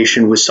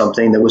deportation was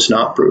something that was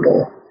not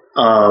brutal,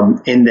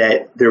 and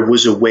that there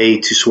was a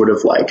way to sort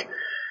of like,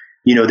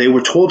 they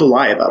were told a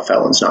lie about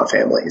felons, not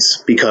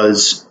families,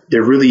 because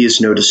there really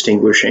is no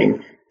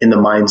distinguishing in the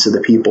minds of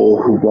the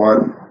people who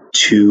want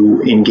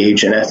to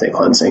engage in ethnic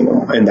cleansing,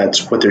 and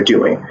that's what they're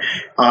doing.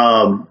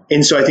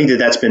 And so I think that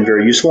that's been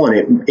very useful,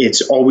 and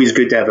it's always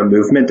good to have a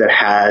movement that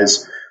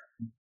has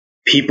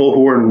people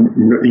who are,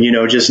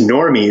 just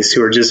normies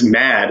who are just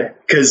mad,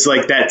 because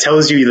like that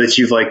tells you that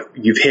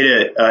you've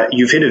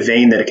hit a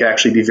vein that it can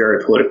actually be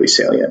very politically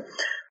salient.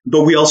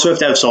 But we also have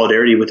to have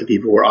solidarity with the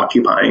people who are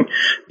occupying,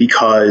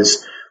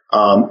 because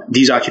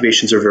these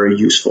occupations are very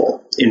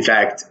useful. In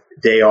fact,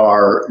 they're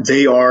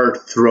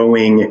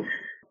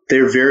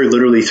very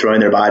literally throwing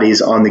their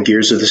bodies on the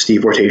gears of this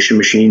deportation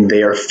machine.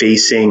 They are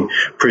facing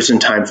prison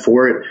time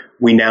for it.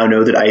 We now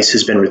know that ICE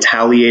has been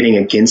retaliating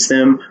against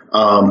them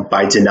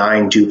by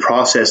denying due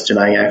process,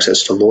 denying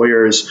access to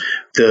lawyers.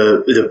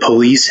 The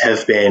police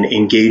have been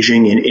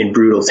engaging in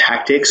brutal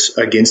tactics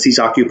against these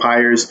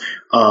occupiers.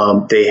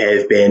 They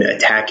have been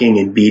attacking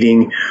and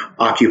beating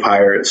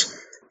occupiers.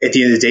 At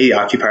the end of the day, the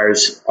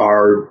occupiers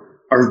are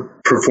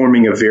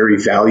performing a very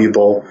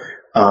valuable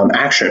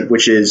action,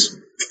 which is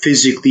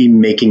physically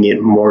making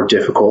it more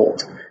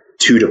difficult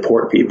to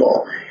deport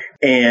people.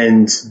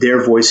 And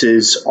their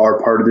voices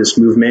are part of this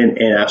movement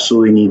and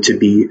absolutely need to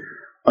be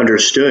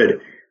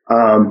understood,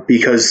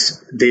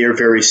 because they are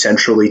very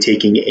centrally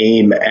taking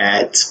aim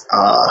at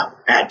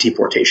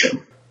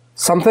deportation.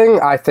 Something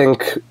I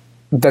think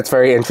that's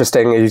very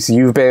interesting is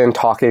you've been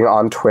talking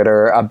on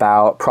Twitter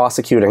about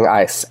prosecuting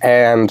ICE,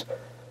 and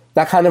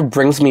that kind of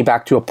brings me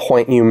back to a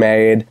point you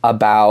made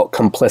about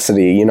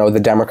complicity, you know, the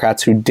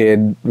Democrats who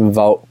did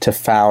vote to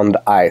found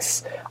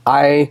ICE.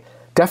 I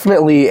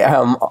definitely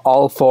am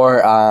all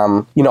for,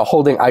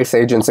 holding ICE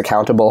agents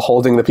accountable,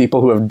 holding the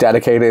people who have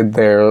dedicated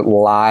their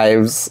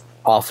lives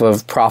off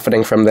of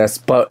profiting from this.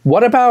 But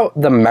what about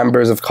the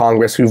members of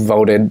Congress who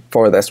voted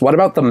for this? What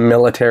about the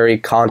military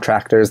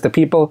contractors, the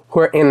people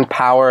who are in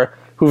power,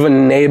 who've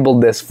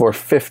enabled this for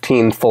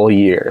 15 full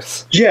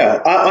years?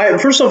 Yeah,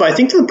 first off, I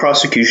think the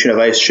prosecution of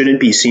ICE shouldn't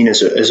be seen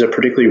as a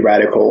particularly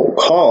radical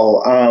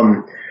call.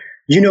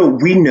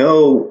 We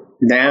know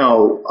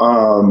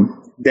now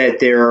that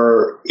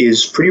there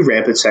is pretty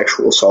rampant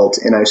sexual assault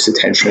in ICE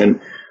detention.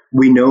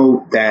 We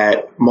know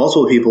that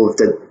multiple people have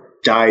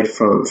died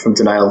from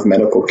denial of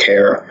medical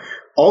care,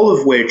 all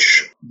of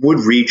which would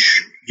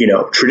reach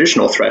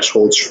traditional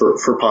thresholds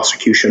for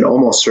prosecution,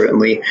 almost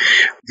certainly.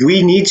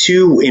 We need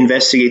to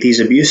investigate these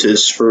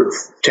abuses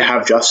to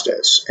have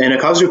justice. And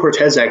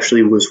Ocasio-Cortez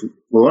actually was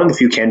one of the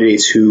few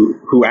candidates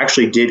who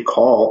actually did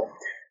call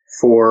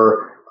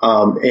for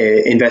an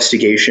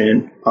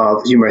investigation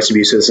of human rights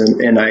abuses.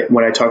 And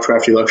when I talked to her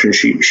after the election,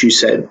 she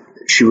said,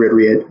 she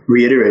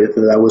reiterated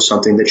that was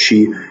something that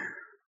she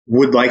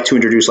would like to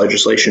introduce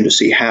legislation to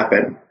see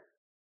happen.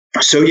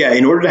 So yeah,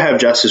 in order to have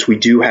justice, we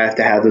do have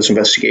to have those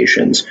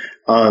investigations.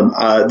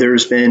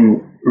 There's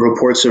been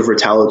reports of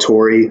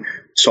retaliatory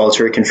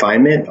solitary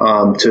confinement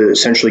to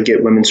essentially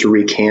get women to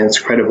recant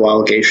credible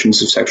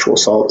allegations of sexual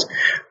assault.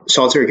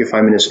 Solitary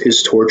confinement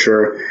is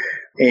torture,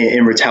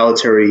 and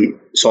retaliatory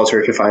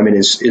solitary confinement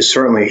is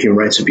certainly a human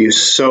rights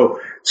abuse. So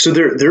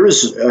there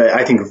is,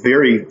 I think,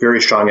 very,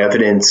 very strong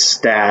evidence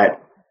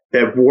that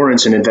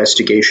warrants an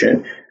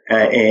investigation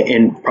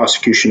and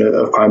prosecution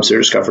of crimes that are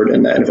discovered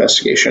in that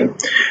investigation.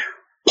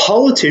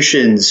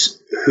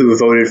 Politicians who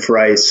voted for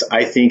ICE,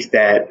 I think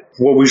that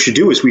what we should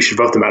do is we should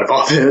vote them out of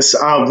office.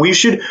 We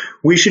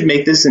should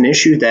make this an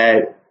issue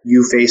that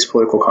you face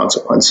political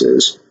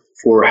consequences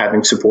for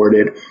having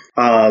supported.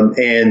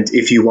 And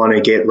if you want to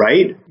get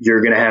right,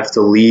 you're going to have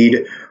to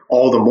lead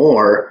all the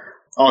more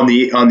on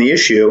the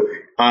issue.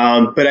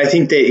 But I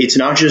think that it's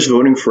not just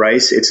voting for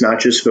ICE. It's not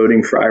just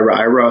voting for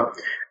IRA.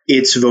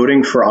 It's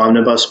voting for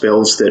omnibus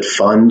bills that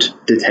fund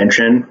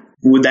detention.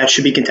 That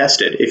should be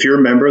contested. If you're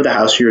a member of the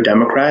House or you're a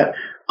Democrat,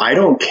 I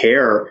don't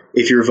care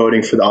if you're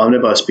voting for the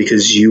omnibus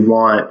because you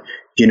want,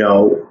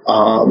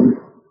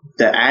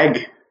 the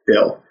ag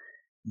bill.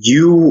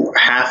 You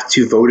have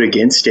to vote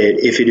against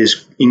it if it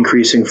is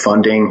increasing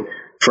funding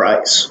for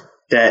ICE.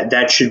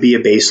 That should be a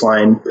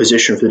baseline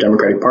position for the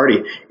Democratic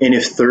Party. And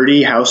if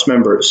 30 House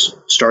members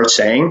start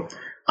saying,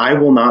 I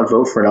will not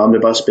vote for an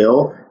omnibus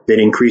bill that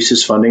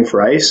increases funding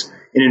for ICE,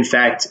 and in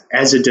fact,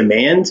 as a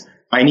demand,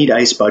 I need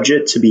ICE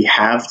budget to be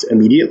halved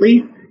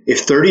immediately.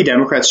 If 30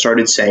 Democrats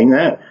started saying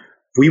that,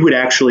 we would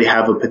actually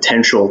have a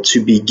potential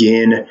to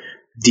begin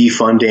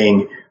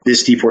defunding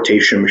this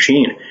deportation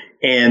machine.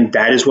 And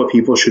that is what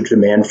people should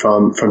demand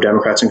from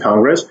Democrats in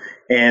Congress.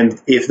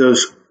 And if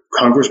those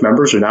Congress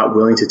members are not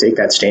willing to take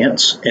that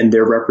stance and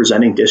they're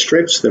representing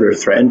districts that are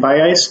threatened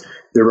by ICE,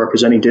 they're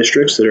representing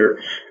districts that are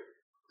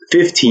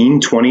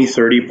 15, 20,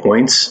 30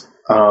 points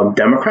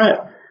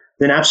Democrat,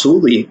 then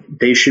absolutely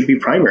they should be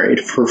primaried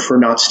for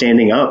not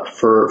standing up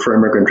for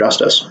immigrant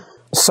justice.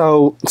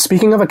 So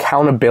speaking of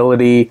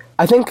accountability,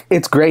 I think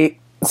it's great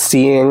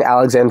seeing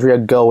Alexandria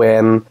go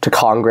in to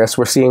Congress.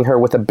 We're seeing her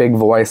with a big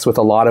voice, with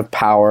a lot of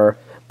power,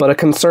 but a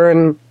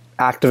concern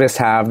activists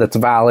have that's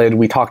valid,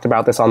 we talked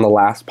about this on the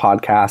last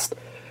podcast,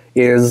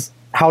 is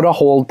how to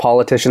hold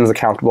politicians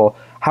accountable,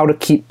 how to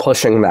keep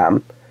pushing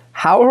them.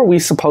 How are we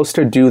supposed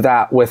to do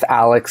that with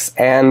Alex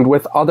and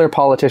with other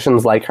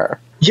politicians like her?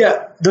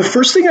 Yeah, the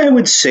first thing I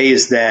would say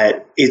is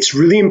that it's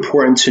really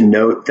important to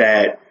note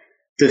that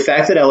the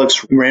fact that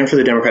Alex ran for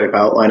the Democratic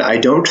ballot line, I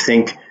don't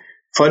think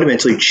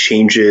fundamentally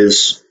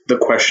changes the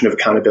question of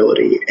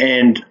accountability.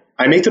 And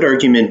I make that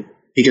argument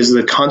because of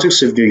the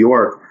context of New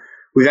York.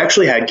 We've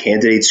actually had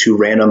candidates who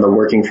ran on the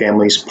Working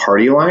Families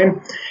Party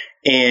line,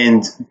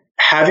 and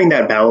having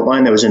that ballot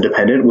line that was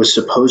independent was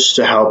supposed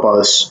to help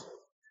us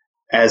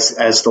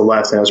as the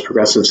left and as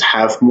progressives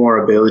have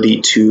more ability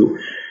to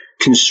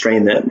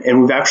constrain them.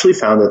 And we've actually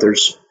found that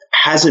there's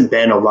hasn't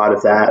been a lot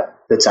of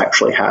that's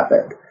actually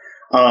happened.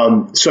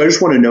 So I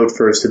just want to note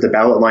first that the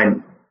ballot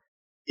line,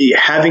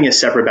 having a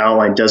separate ballot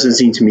line doesn't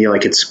seem to me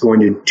like it's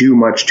going to do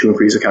much to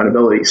increase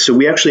accountability. So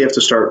we actually have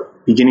to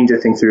start beginning to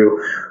think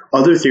through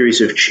other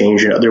theories of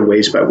change and other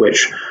ways by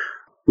which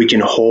we can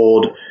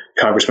hold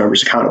Congress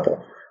members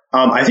accountable.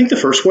 I think the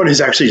first one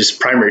is actually just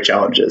primary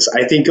challenges.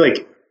 I think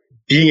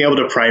being able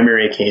to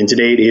primary a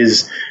candidate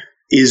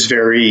is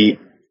very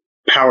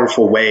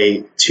powerful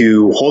way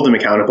to hold them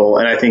accountable.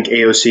 And I think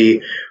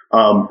AOC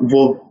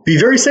will be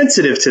very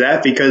sensitive to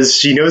that because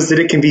she knows that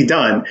it can be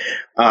done.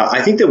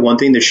 I think that one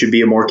thing that should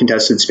be a more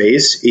contested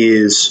space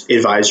is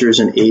advisors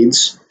and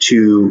aides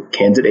to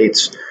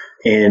candidates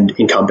and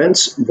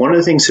incumbents. One of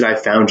the things that I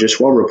found just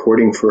while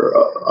reporting for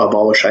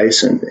Abolish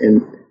ICE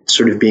and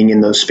sort of being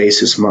in those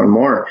spaces more and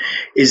more,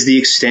 is the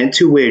extent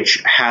to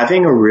which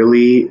having a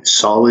really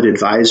solid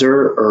advisor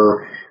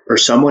or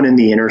someone in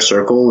the inner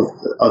circle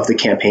of the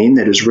campaign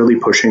that is really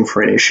pushing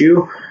for an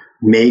issue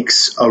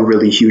makes a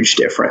really huge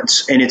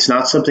difference. And it's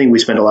not something we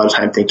spend a lot of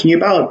time thinking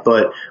about,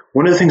 but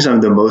one of the things I'm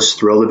the most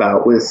thrilled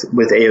about with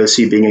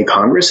AOC being in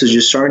Congress is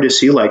just starting to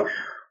see like,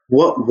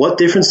 what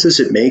difference does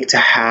it make to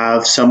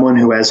have someone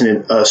who has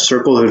a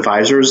circle of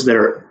advisors that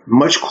are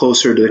much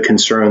closer to the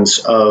concerns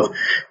of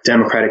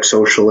democratic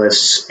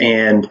socialists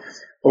and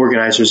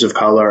organizers of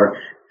color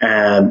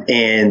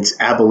and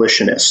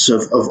abolitionists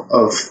of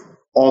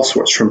all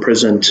sorts, from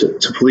prison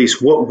to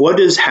police? What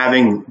does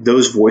having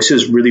those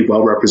voices really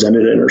well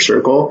represented in our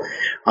circle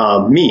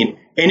mean?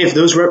 And if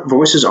those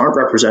voices aren't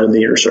represented in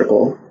the inner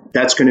circle,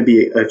 that's going to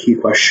be a key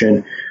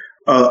question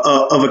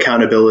of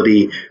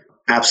accountability.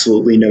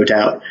 Absolutely, no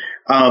doubt.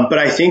 But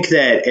I think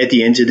that at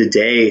the end of the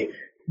day,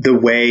 the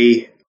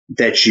way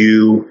that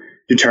you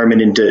determine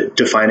and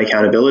define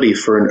accountability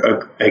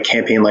for a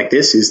campaign like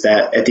this is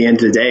that at the end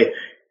of the day,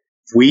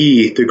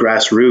 we, the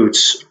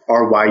grassroots,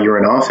 are why you're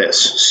in office.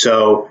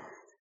 So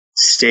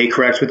stay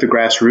correct with the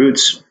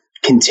grassroots,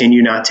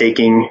 continue not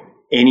taking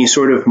any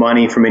sort of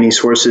money from any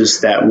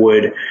sources that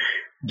would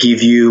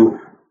give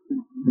you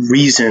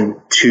reason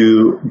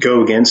to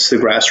go against the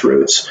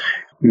grassroots.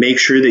 Make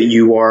sure that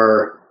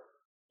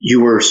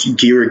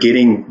you're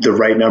getting the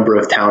right number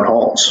of town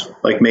halls.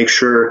 Like, make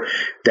sure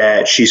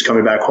that she's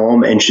coming back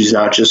home and she's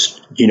not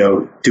just,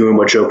 doing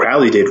what Joe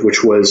Crowley did,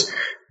 which was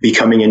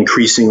becoming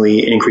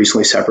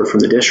increasingly separate from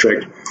the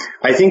district.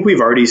 I think we've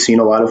already seen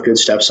a lot of good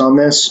steps on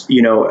this.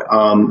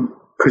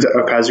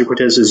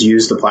 Ocasio-Cortez has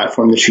used the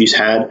platform that she's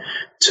had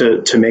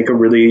to make a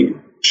really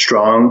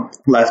strong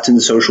left in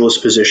the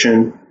socialist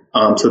position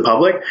to the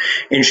public.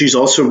 And she's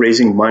also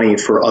raising money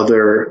for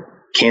other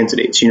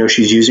candidates.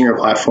 She's using her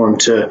platform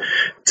to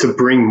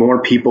bring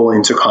more people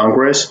into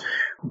Congress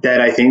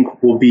that I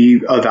think will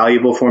be a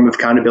valuable form of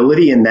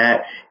accountability. And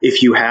that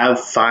if you have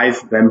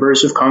 5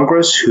 members of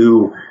Congress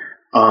who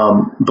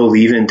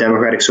believe in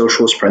democratic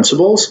socialist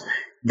principles,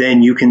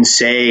 then you can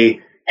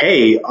say,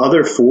 hey,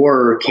 other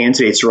 4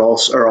 candidates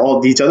or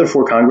all these other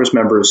 4 Congress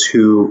members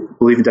who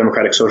believe in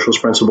democratic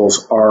socialist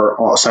principles are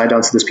all signed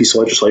on to this piece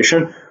of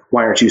legislation.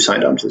 Why aren't you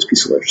signed on to this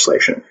piece of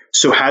legislation?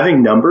 So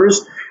having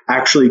numbers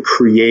actually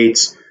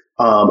creates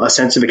a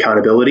sense of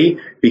accountability,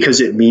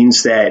 because it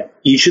means that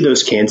each of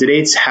those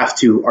candidates have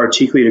to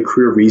articulate a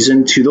clear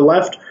reason to the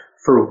left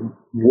for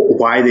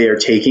why they are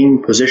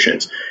taking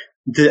positions.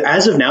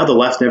 As of now, the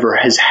left never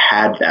has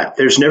had that.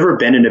 There's never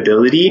been an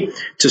ability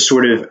to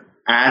sort of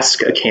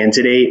ask a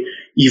candidate,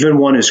 even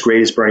one as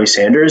great as Bernie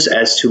Sanders,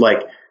 as to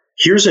like,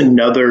 here's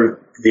another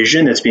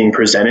vision that's being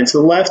presented to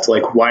the left.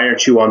 Like, why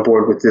aren't you on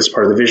board with this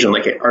part of the vision?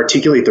 Like,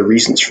 articulate the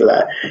reasons for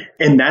that.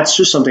 And that's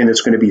just something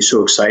that's going to be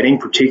so exciting,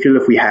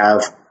 particularly if we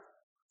have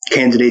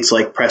candidates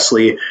like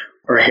Presley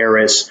or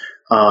Harris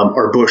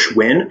or Bush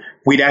win.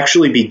 We'd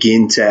actually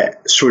begin to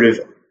sort of,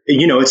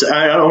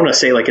 I don't want to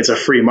say like it's a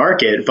free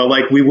market, but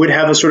like we would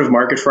have a sort of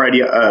market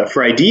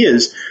for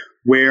ideas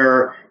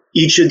where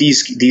each of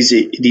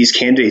these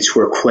candidates who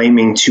are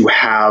claiming to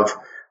have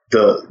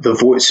the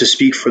voice to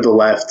speak for the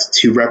left,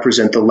 to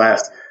represent the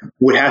left,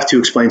 would have to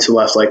explain to the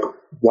left like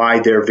why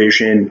their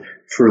vision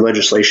for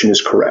legislation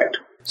is correct.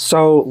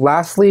 So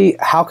lastly,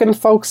 how can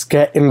folks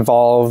get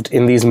involved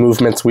in these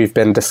movements we've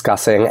been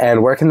discussing,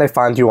 and where can they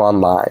find you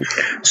online?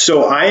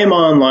 So I am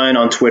online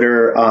on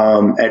Twitter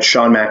at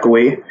Sean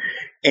McAwee,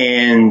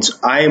 and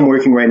I am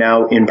working right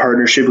now in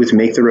partnership with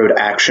Make the Road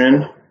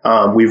Action.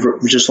 We've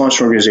just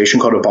launched an organization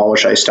called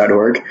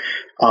AbolishIce.org.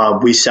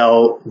 We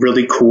sell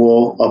really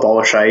cool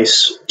Abolish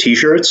ICE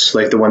t-shirts,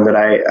 like the one that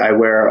I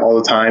wear all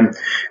the time.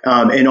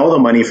 And all the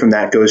money from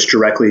that goes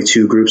directly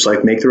to groups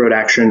like Make the Road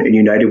Action and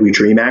United We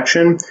Dream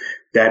Action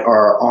that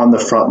are on the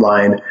front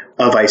line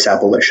of ICE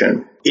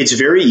abolition. It's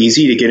very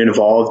easy to get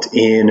involved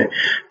in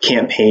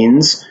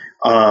campaigns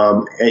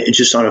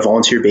just on a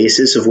volunteer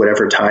basis of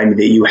whatever time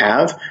that you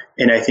have.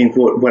 And I think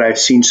what I've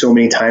seen so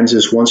many times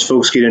is once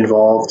folks get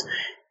involved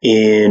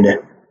in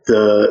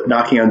the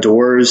knocking on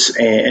doors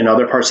and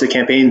other parts of the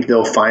campaign,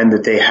 they'll find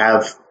that they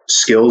have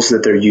skills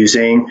that they're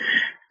using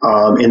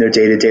in their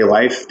day-to-day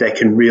life that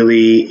can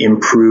really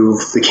improve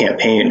the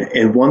campaign.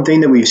 And one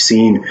thing that we've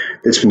seen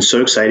that's been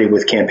so exciting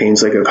with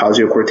campaigns like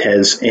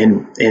Ocasio-Cortez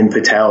and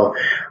Patel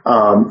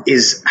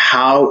is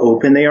how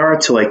open they are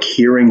to like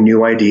hearing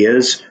new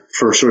ideas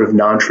for sort of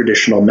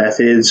non-traditional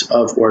methods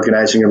of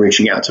organizing and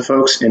reaching out to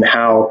folks, and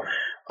how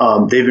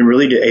they've been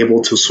really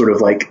able to sort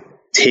of like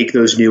take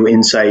those new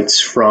insights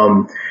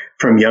from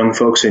young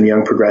folks and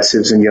young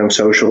progressives and young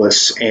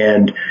socialists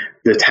and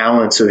the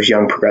talents of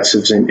young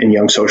progressives and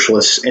young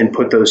socialists and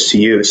put those to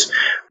use.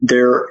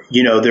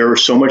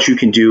 There's so much you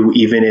can do,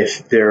 even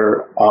if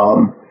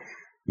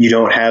you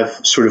don't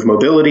have sort of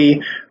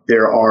mobility.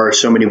 There are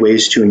so many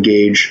ways to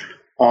engage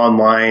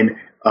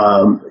online.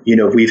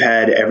 We've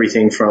had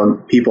everything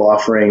from people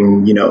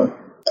offering,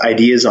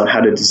 ideas on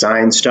how to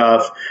design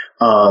stuff,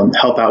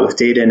 help out with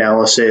data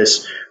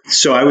analysis,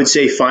 So I would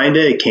say find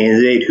a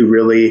candidate who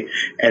really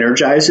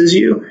energizes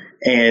you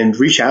and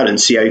reach out and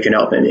see how you can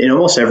help. And in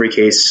almost every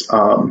case,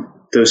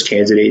 those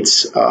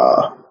candidates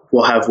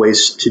will have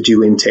ways to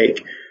do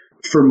intake.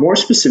 For more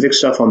specific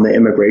stuff on the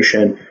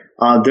immigration,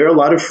 there are a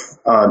lot of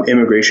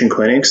immigration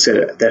clinics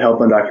that help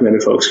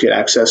undocumented folks get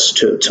access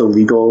to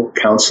legal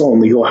counsel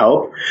and legal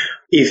help.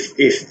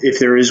 If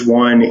there is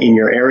one in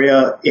your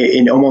area,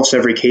 in almost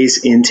every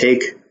case,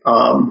 intake,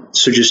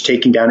 so just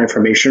taking down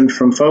information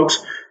from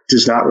folks,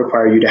 does not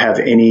require you to have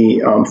any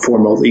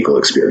formal legal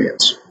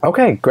experience.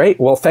 Okay, great.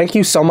 Well, thank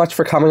you so much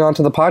for coming on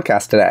to the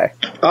podcast today.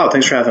 Oh,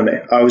 thanks for having me.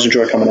 I always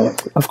enjoy coming on.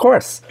 Of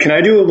course. Can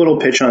I do a little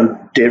pitch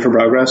on Data for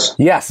Progress?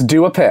 Yes,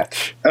 do a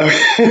pitch.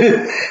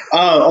 Okay.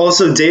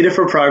 Also,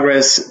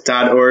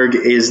 dataforprogress.org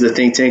is the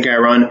think tank I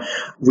run.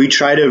 We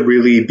try to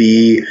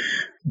really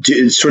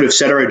sort of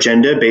set our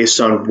agenda based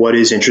on what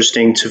is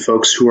interesting to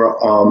folks who are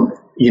on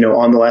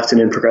the left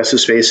and in progressive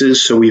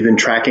spaces. So we've been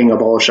tracking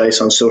Abolish ICE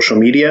on social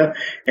media.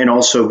 And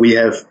also we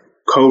have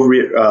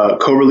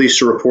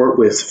co-released a report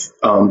with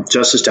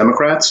Justice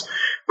Democrats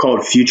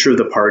called Future of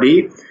the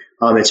Party.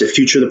 It's at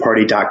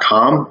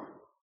futureoftheparty.com.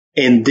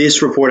 And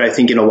this report, I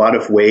think, in a lot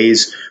of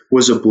ways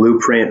was a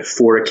blueprint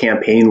for a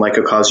campaign like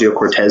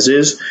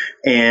Ocasio-Cortez's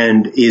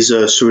and is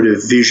a sort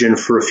of vision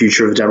for a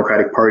future of the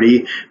Democratic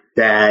Party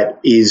that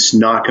is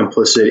not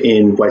complicit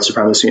in white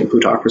supremacy and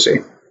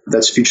plutocracy.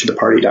 That's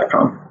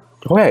futureoftheparty.com.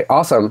 Okay,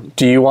 awesome.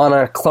 Do you want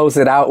to close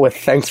it out with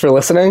thanks for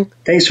listening?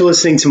 Thanks for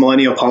listening to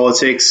Millennial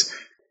Politics.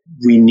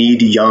 We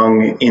need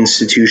young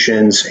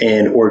institutions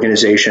and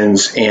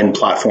organizations and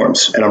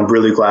platforms, and I'm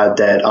really glad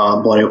that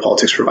Millennial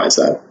Politics provides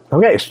that.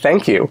 Okay,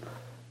 thank you.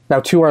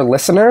 Now, to our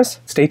listeners,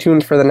 stay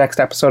tuned for the next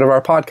episode of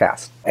our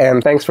podcast,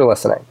 and thanks for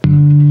listening.